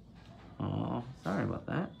 Oh, sorry about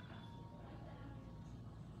that.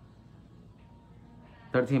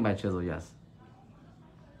 13 by chisel, yes.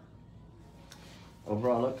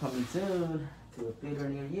 Overall look coming soon to a theater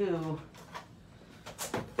near you.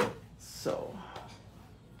 So,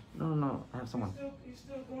 no, I have someone. You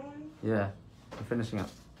still going? Yeah, I'm finishing up.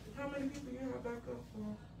 How many people you have back up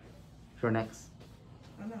for? For next.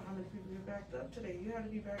 I know how many people you backed up today. You had to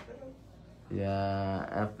be backed up. Yeah,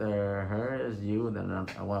 after her is you, then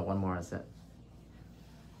I want one more, that's it.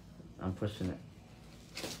 I'm pushing it.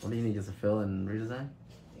 What do you need, just a fill and redesign?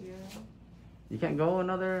 Yeah. You can't go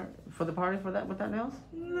another for the party for that with that nails?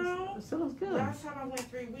 No. It still looks good. Last time I went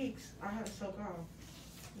 3 weeks, I had to soak off.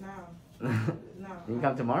 No. No. You can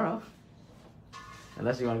come tomorrow.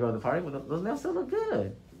 Unless you want to go to the party, but those nails still look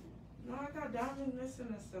good. No, I got diamond missing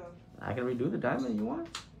and stuff. I can redo the diamond you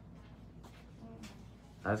want.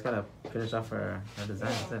 I just gotta finish off her design,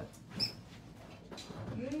 Yeah. that's it.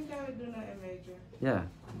 You ain't gotta do nothing major. Yeah.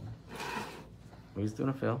 We're just doing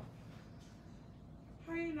a fill.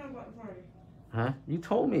 How you know about the party? Huh? You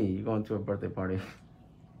told me you're going to a birthday party.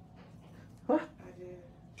 What? I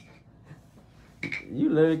did. You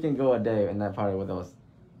literally can go a day in that party with us.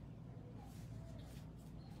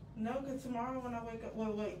 No, because tomorrow when I wake up,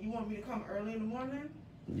 wait, you want me to come early in the morning?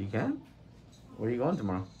 You can? Where are you going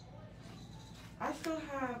tomorrow? I still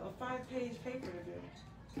have a 5-page paper to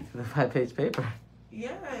do. The 5-page paper.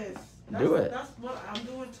 Yes. Do it. That's what I'm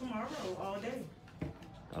doing tomorrow all day.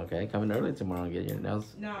 Okay, come in early tomorrow and get your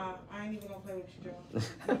nails. Nah, I ain't even gonna play with you,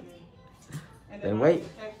 Joe. And Then I'll wait. get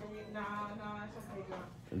a text from you. Nah, it's okay, Joe.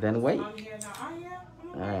 Then wait. Yeah, nah, I'm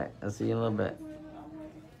okay. Alright, I'll see you in a little bit.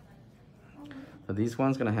 So these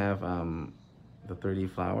ones gonna have the 3D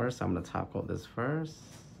flowers. So I'm gonna top coat this first.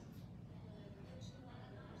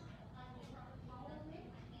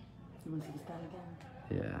 You want to see the style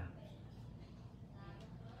again? Yeah.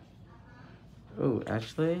 Oh,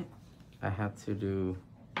 actually, I have to do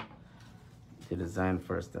the design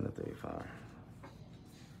first, then the 3D flower.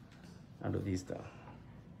 I'll do these though.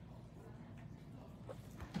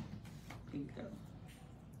 There you go.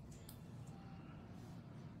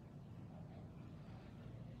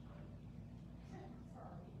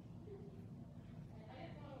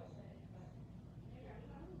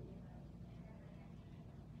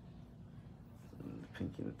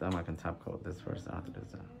 pinky and thumb. I can top coat this first. I don't have to do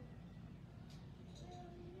this now.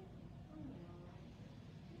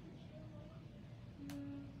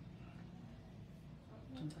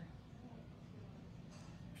 I'm sorry.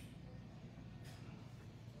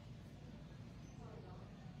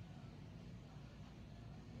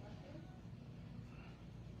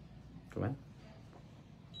 Go ahead.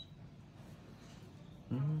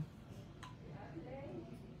 Mm-hmm.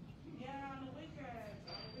 Yeah, on the weekend.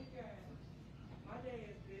 My day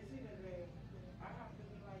is busy today. I have to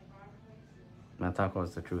be like 5 places. My top coat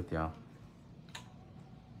is the truth, y'all.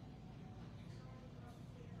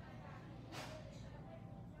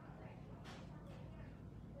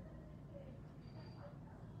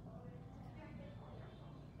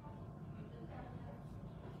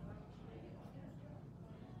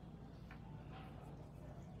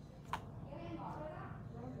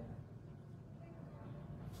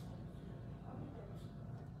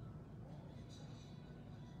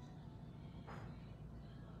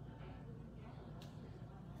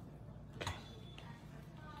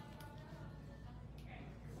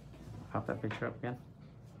 Pop that picture up again.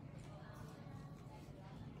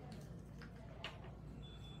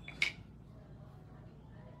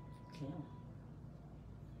 Yeah.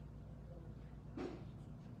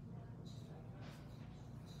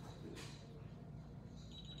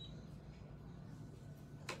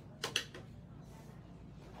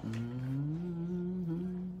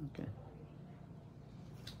 Okay.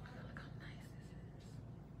 Look how nice this is.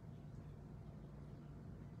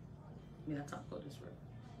 Yeah, that top coat is real.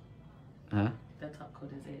 Huh? That top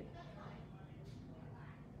coat is it.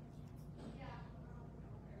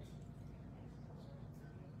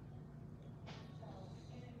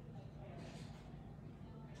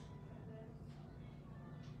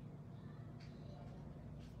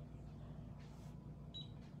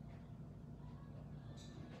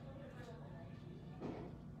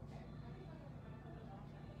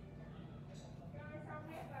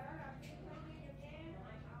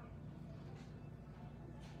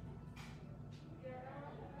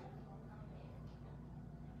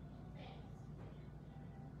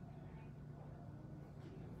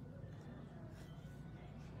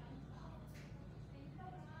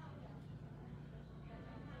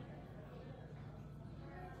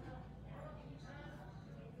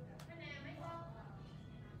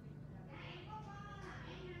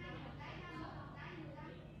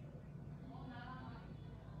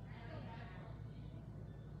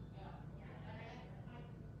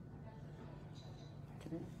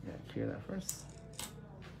 Okay. Yeah, clear that first.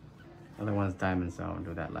 Other one's diamond, so I'll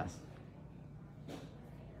do that last.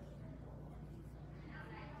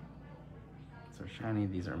 So shiny,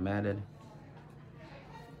 these are matted.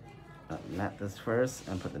 Matte this first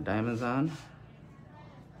and put the diamonds on.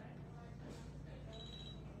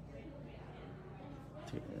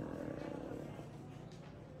 Take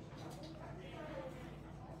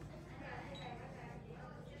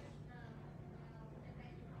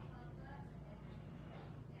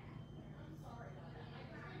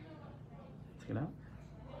it out.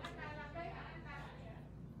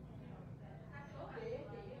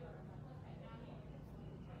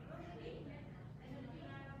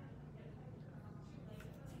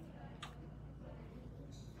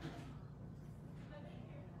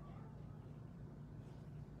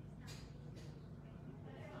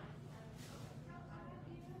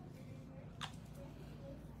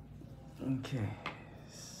 Okay,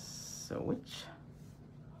 so which?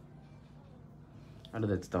 I'll do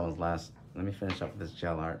the stones last. Let me finish up this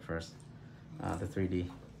gel art first. The 3D.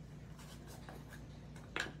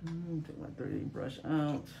 Take my 3D brush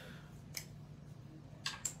out.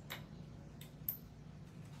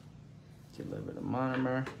 Get a little bit of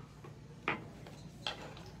monomer.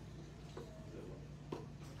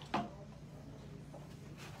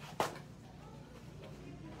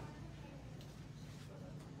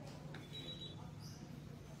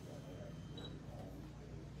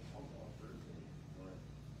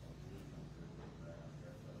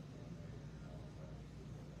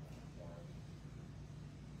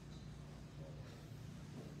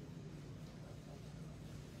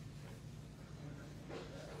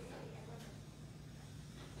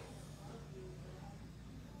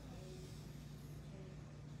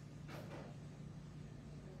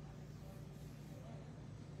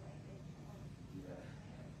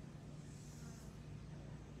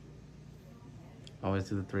 Always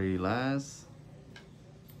do the 3D last.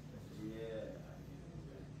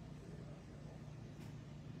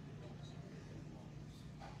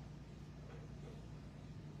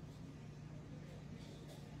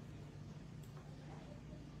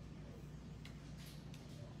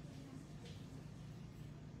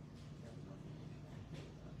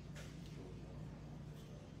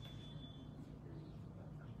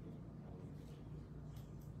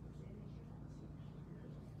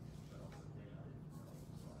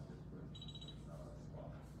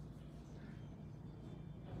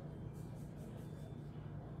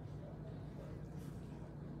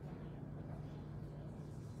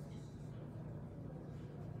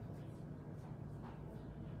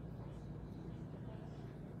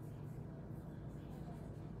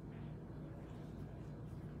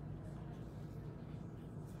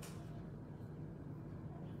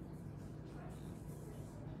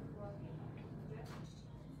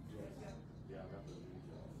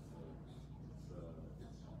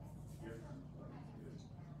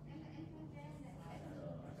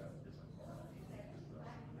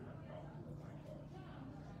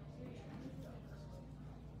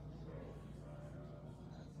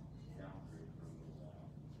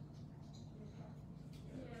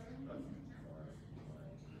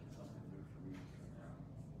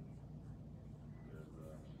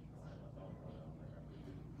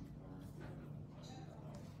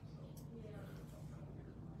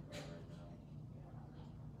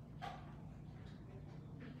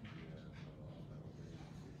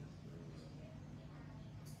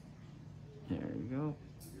 go.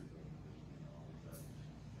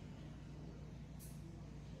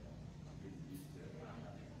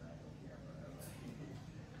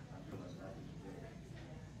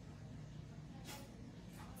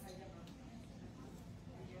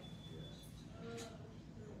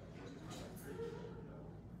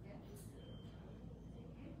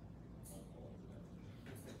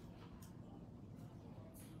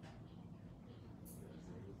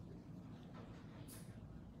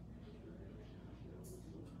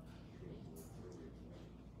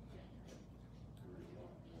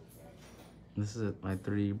 This is my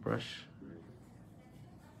 3D brush.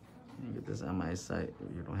 Let me get this on my site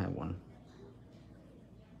if you don't have one.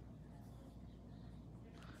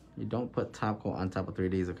 You don't put top coat on top of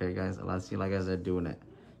 3Ds, okay, guys? A lot of CLI guys are doing it.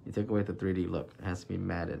 You take away the 3D look. It has to be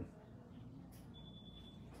matted.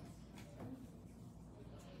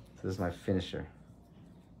 So this is my finisher.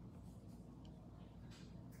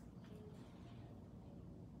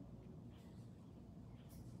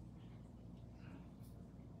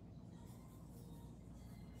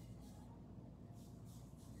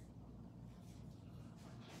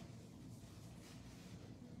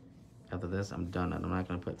 After this, I'm done. I'm not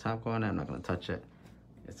gonna put top coat on it. I'm not gonna touch it.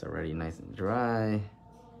 It's already nice and dry.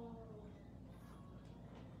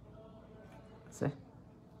 That's it.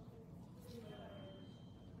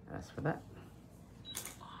 That's for that.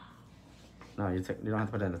 No, you don't have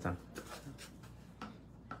to put it in the sun.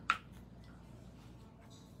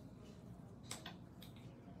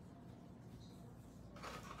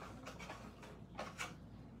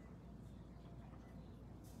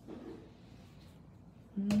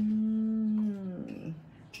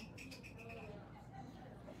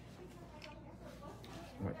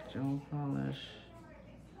 Wet gel polish.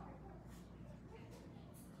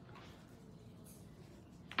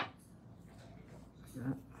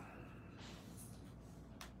 Yeah.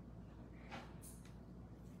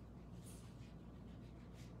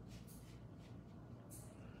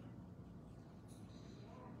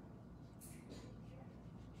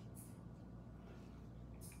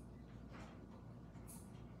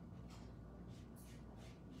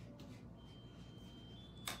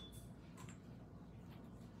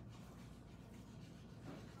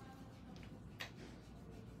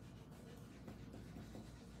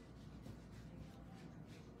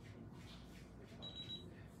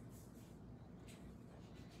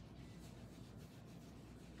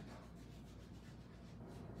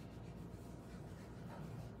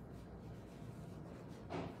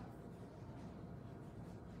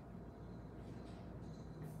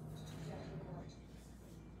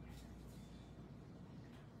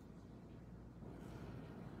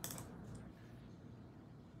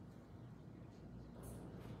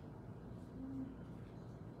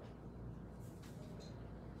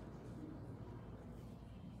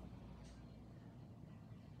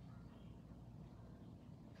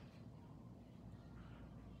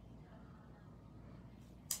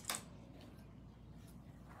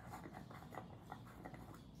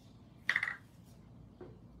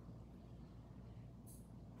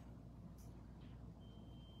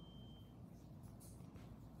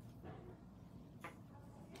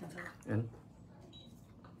 And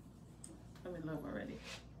I'm in love already.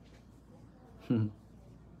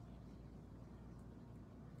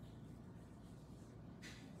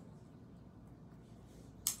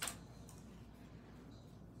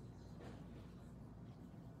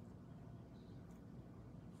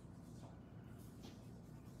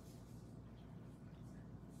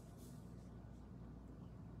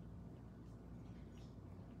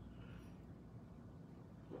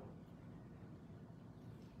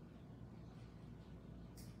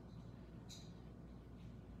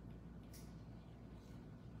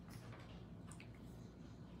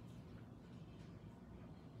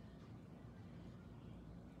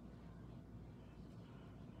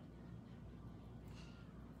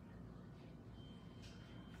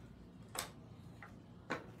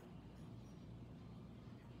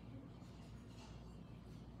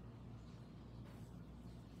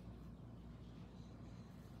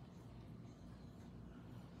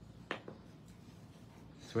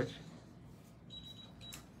 switch.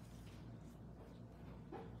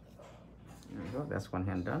 There we go. That's one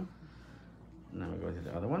hand done. Now we go to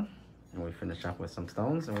the other one, and we finish up with some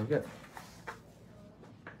stones, and we're good.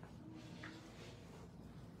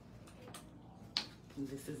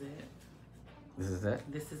 This is it. This is it.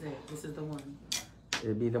 This is it. This is the one.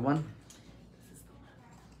 It'd be the one. This is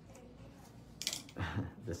the one.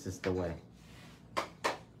 This is the way.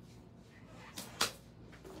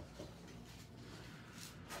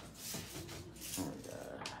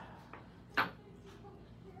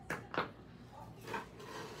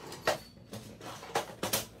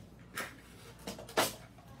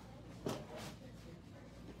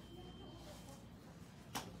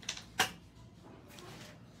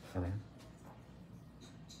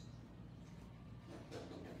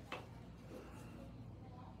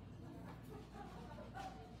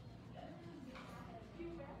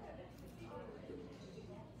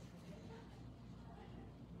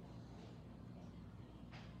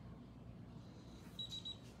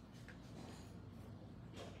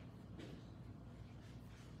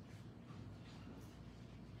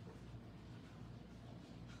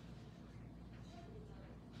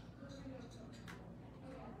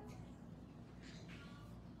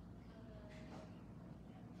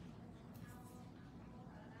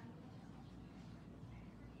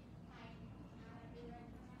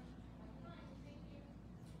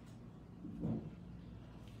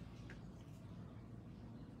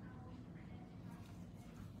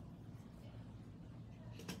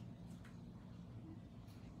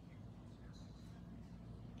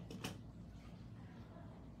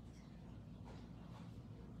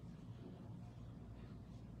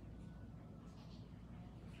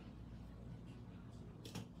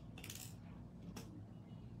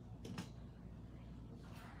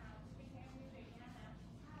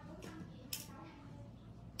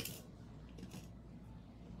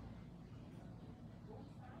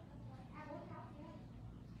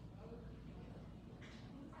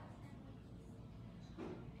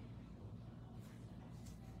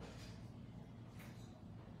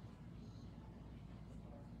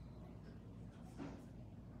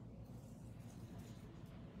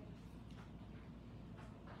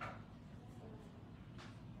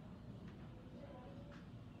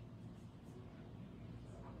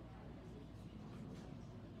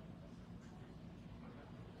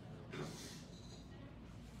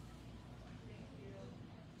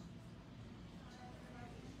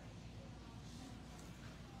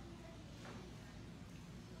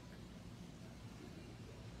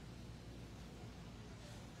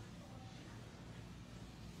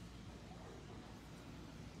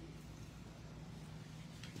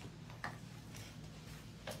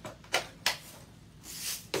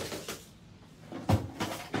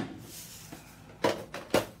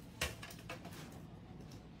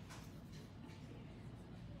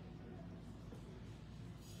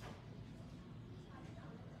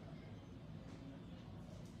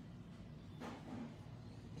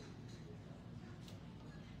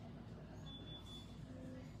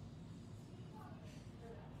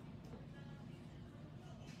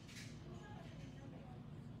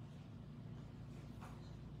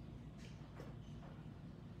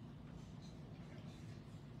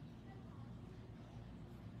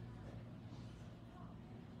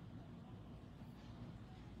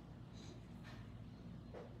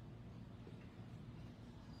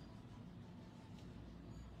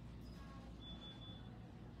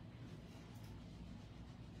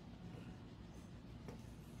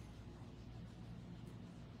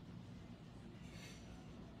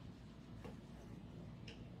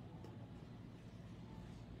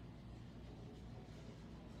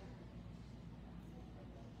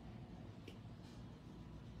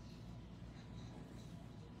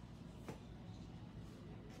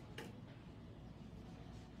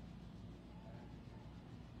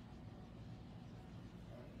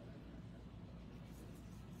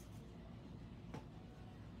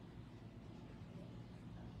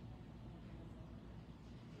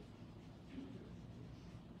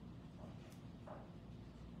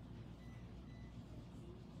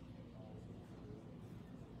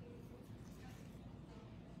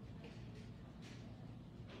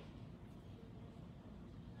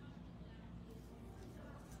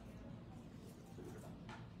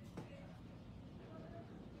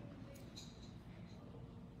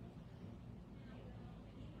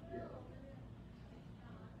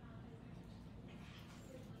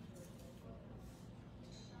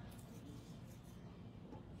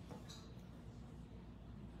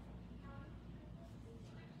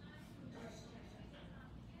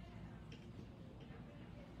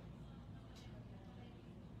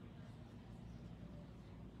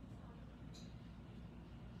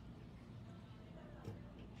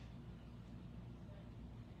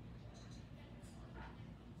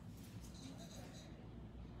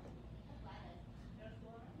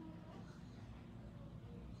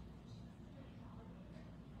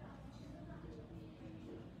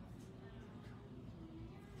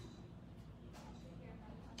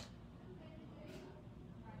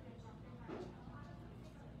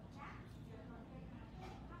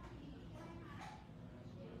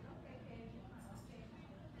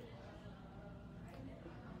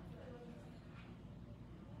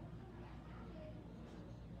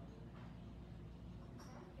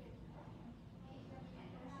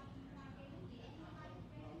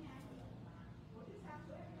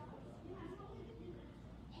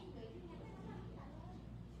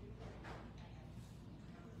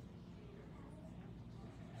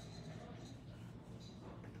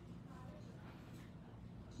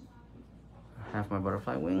 half my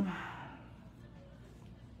butterfly wing.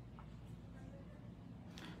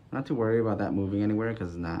 Not too worried about that moving anywhere because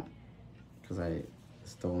it's not. Because the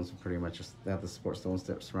stones are pretty much just, they have the support stones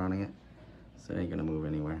surrounding it. So it ain't gonna move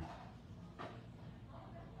anywhere.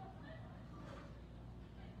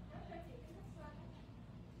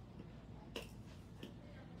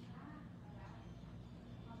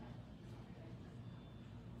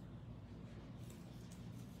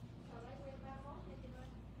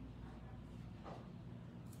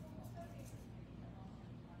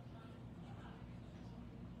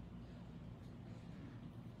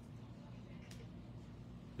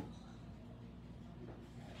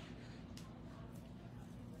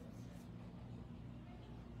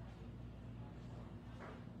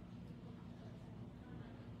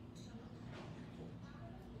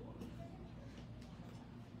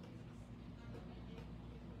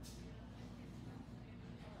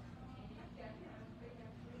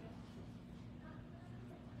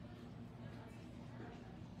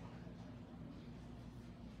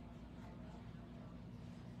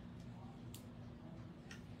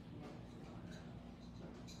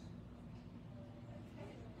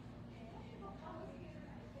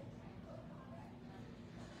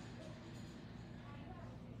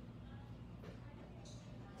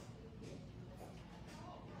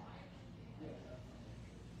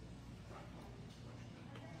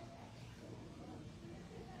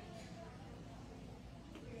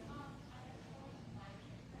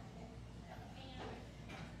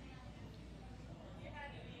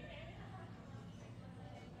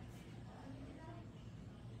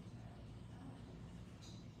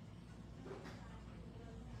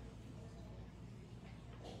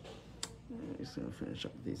 Just gonna finish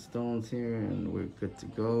up these stones here and we're good to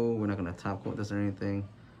go. We're not gonna top coat this or anything.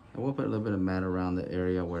 I will put a little bit of matte around the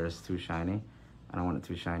area where it's too shiny. I don't want it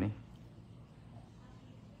too shiny.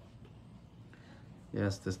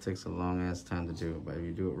 Yes, this takes a long ass time to do, but if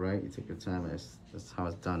you do it right, you take your time, that's how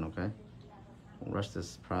it's done, okay? Don't rush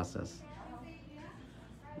this process.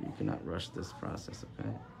 You cannot rush this process, okay?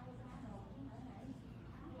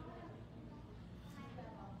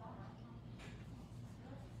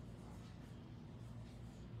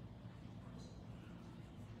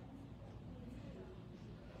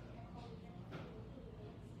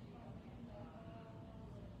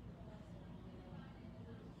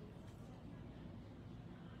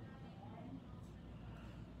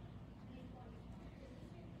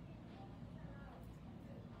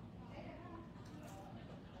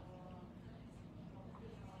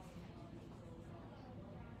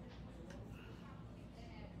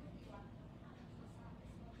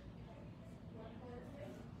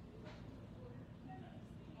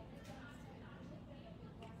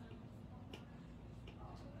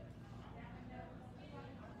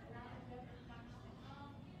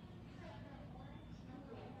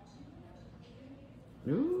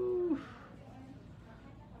 Ooh.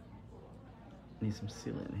 Need some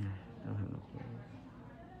sealant in here. I don't have no clue.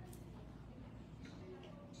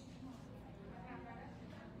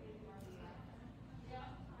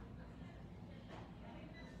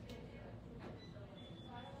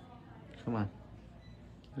 Come on.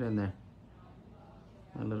 Get in there.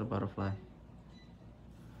 My little butterfly.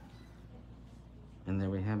 And there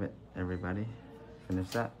we have it, everybody. Finish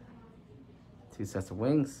that. 2 sets of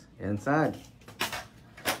wings inside.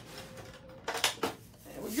 And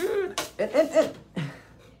we're good. And.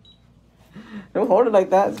 Don't hold it like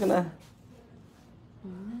that. It's gonna.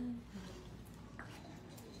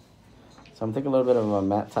 So I'm taking a little bit of a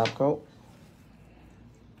matte top coat.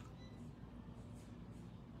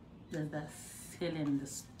 Does that fill in the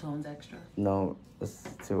stones extra? No, it's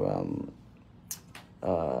to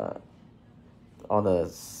all the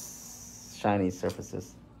shiny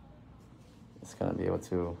surfaces. It's gonna be able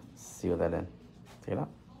to seal that in. Take it out.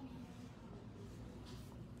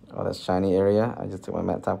 All that shiny area, I just took my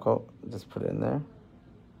matte top coat, just put it in there.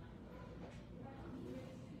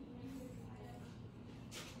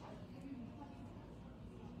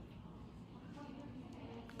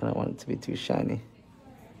 I don't want it to be too shiny.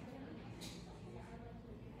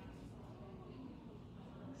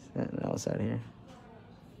 And now it's out of here.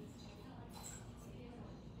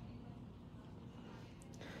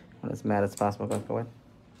 When as matte as possible, go ahead.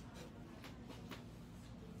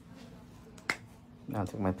 Now I'll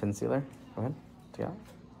take my pin sealer. Go ahead. Take it out.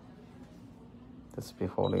 This will be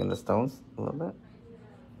holding in the stones a little bit.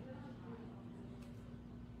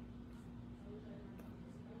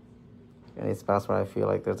 Any spots where I feel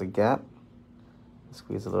like there's a gap,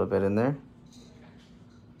 squeeze a little bit in there.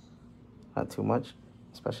 Not too much,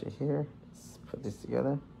 especially here. Let's put these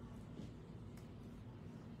together.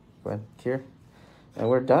 Go ahead, here. And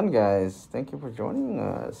we're done, guys. Thank you for joining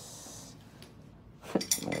us.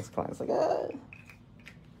 My ex-client's like, ah.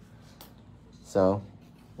 So,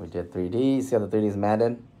 we did 3D. See how the 3D is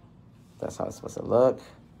matted? That's how it's supposed to look.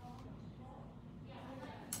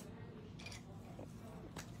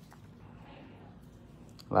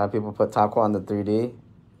 A lot of people put top coat on the 3D.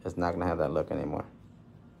 It's not going to have that look anymore.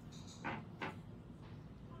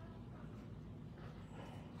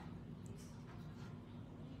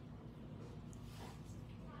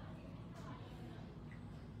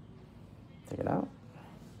 Take it out.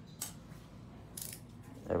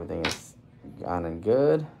 Everything is gone and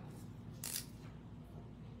good.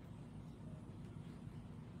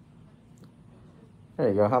 There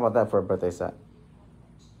you go. How about that for a birthday set?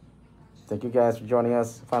 Thank you guys for joining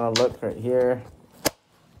us. Final look right here.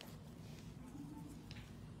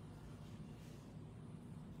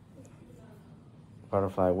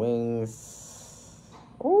 Butterfly wings.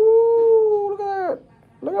 Ooh, look at that.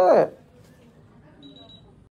 Look at that.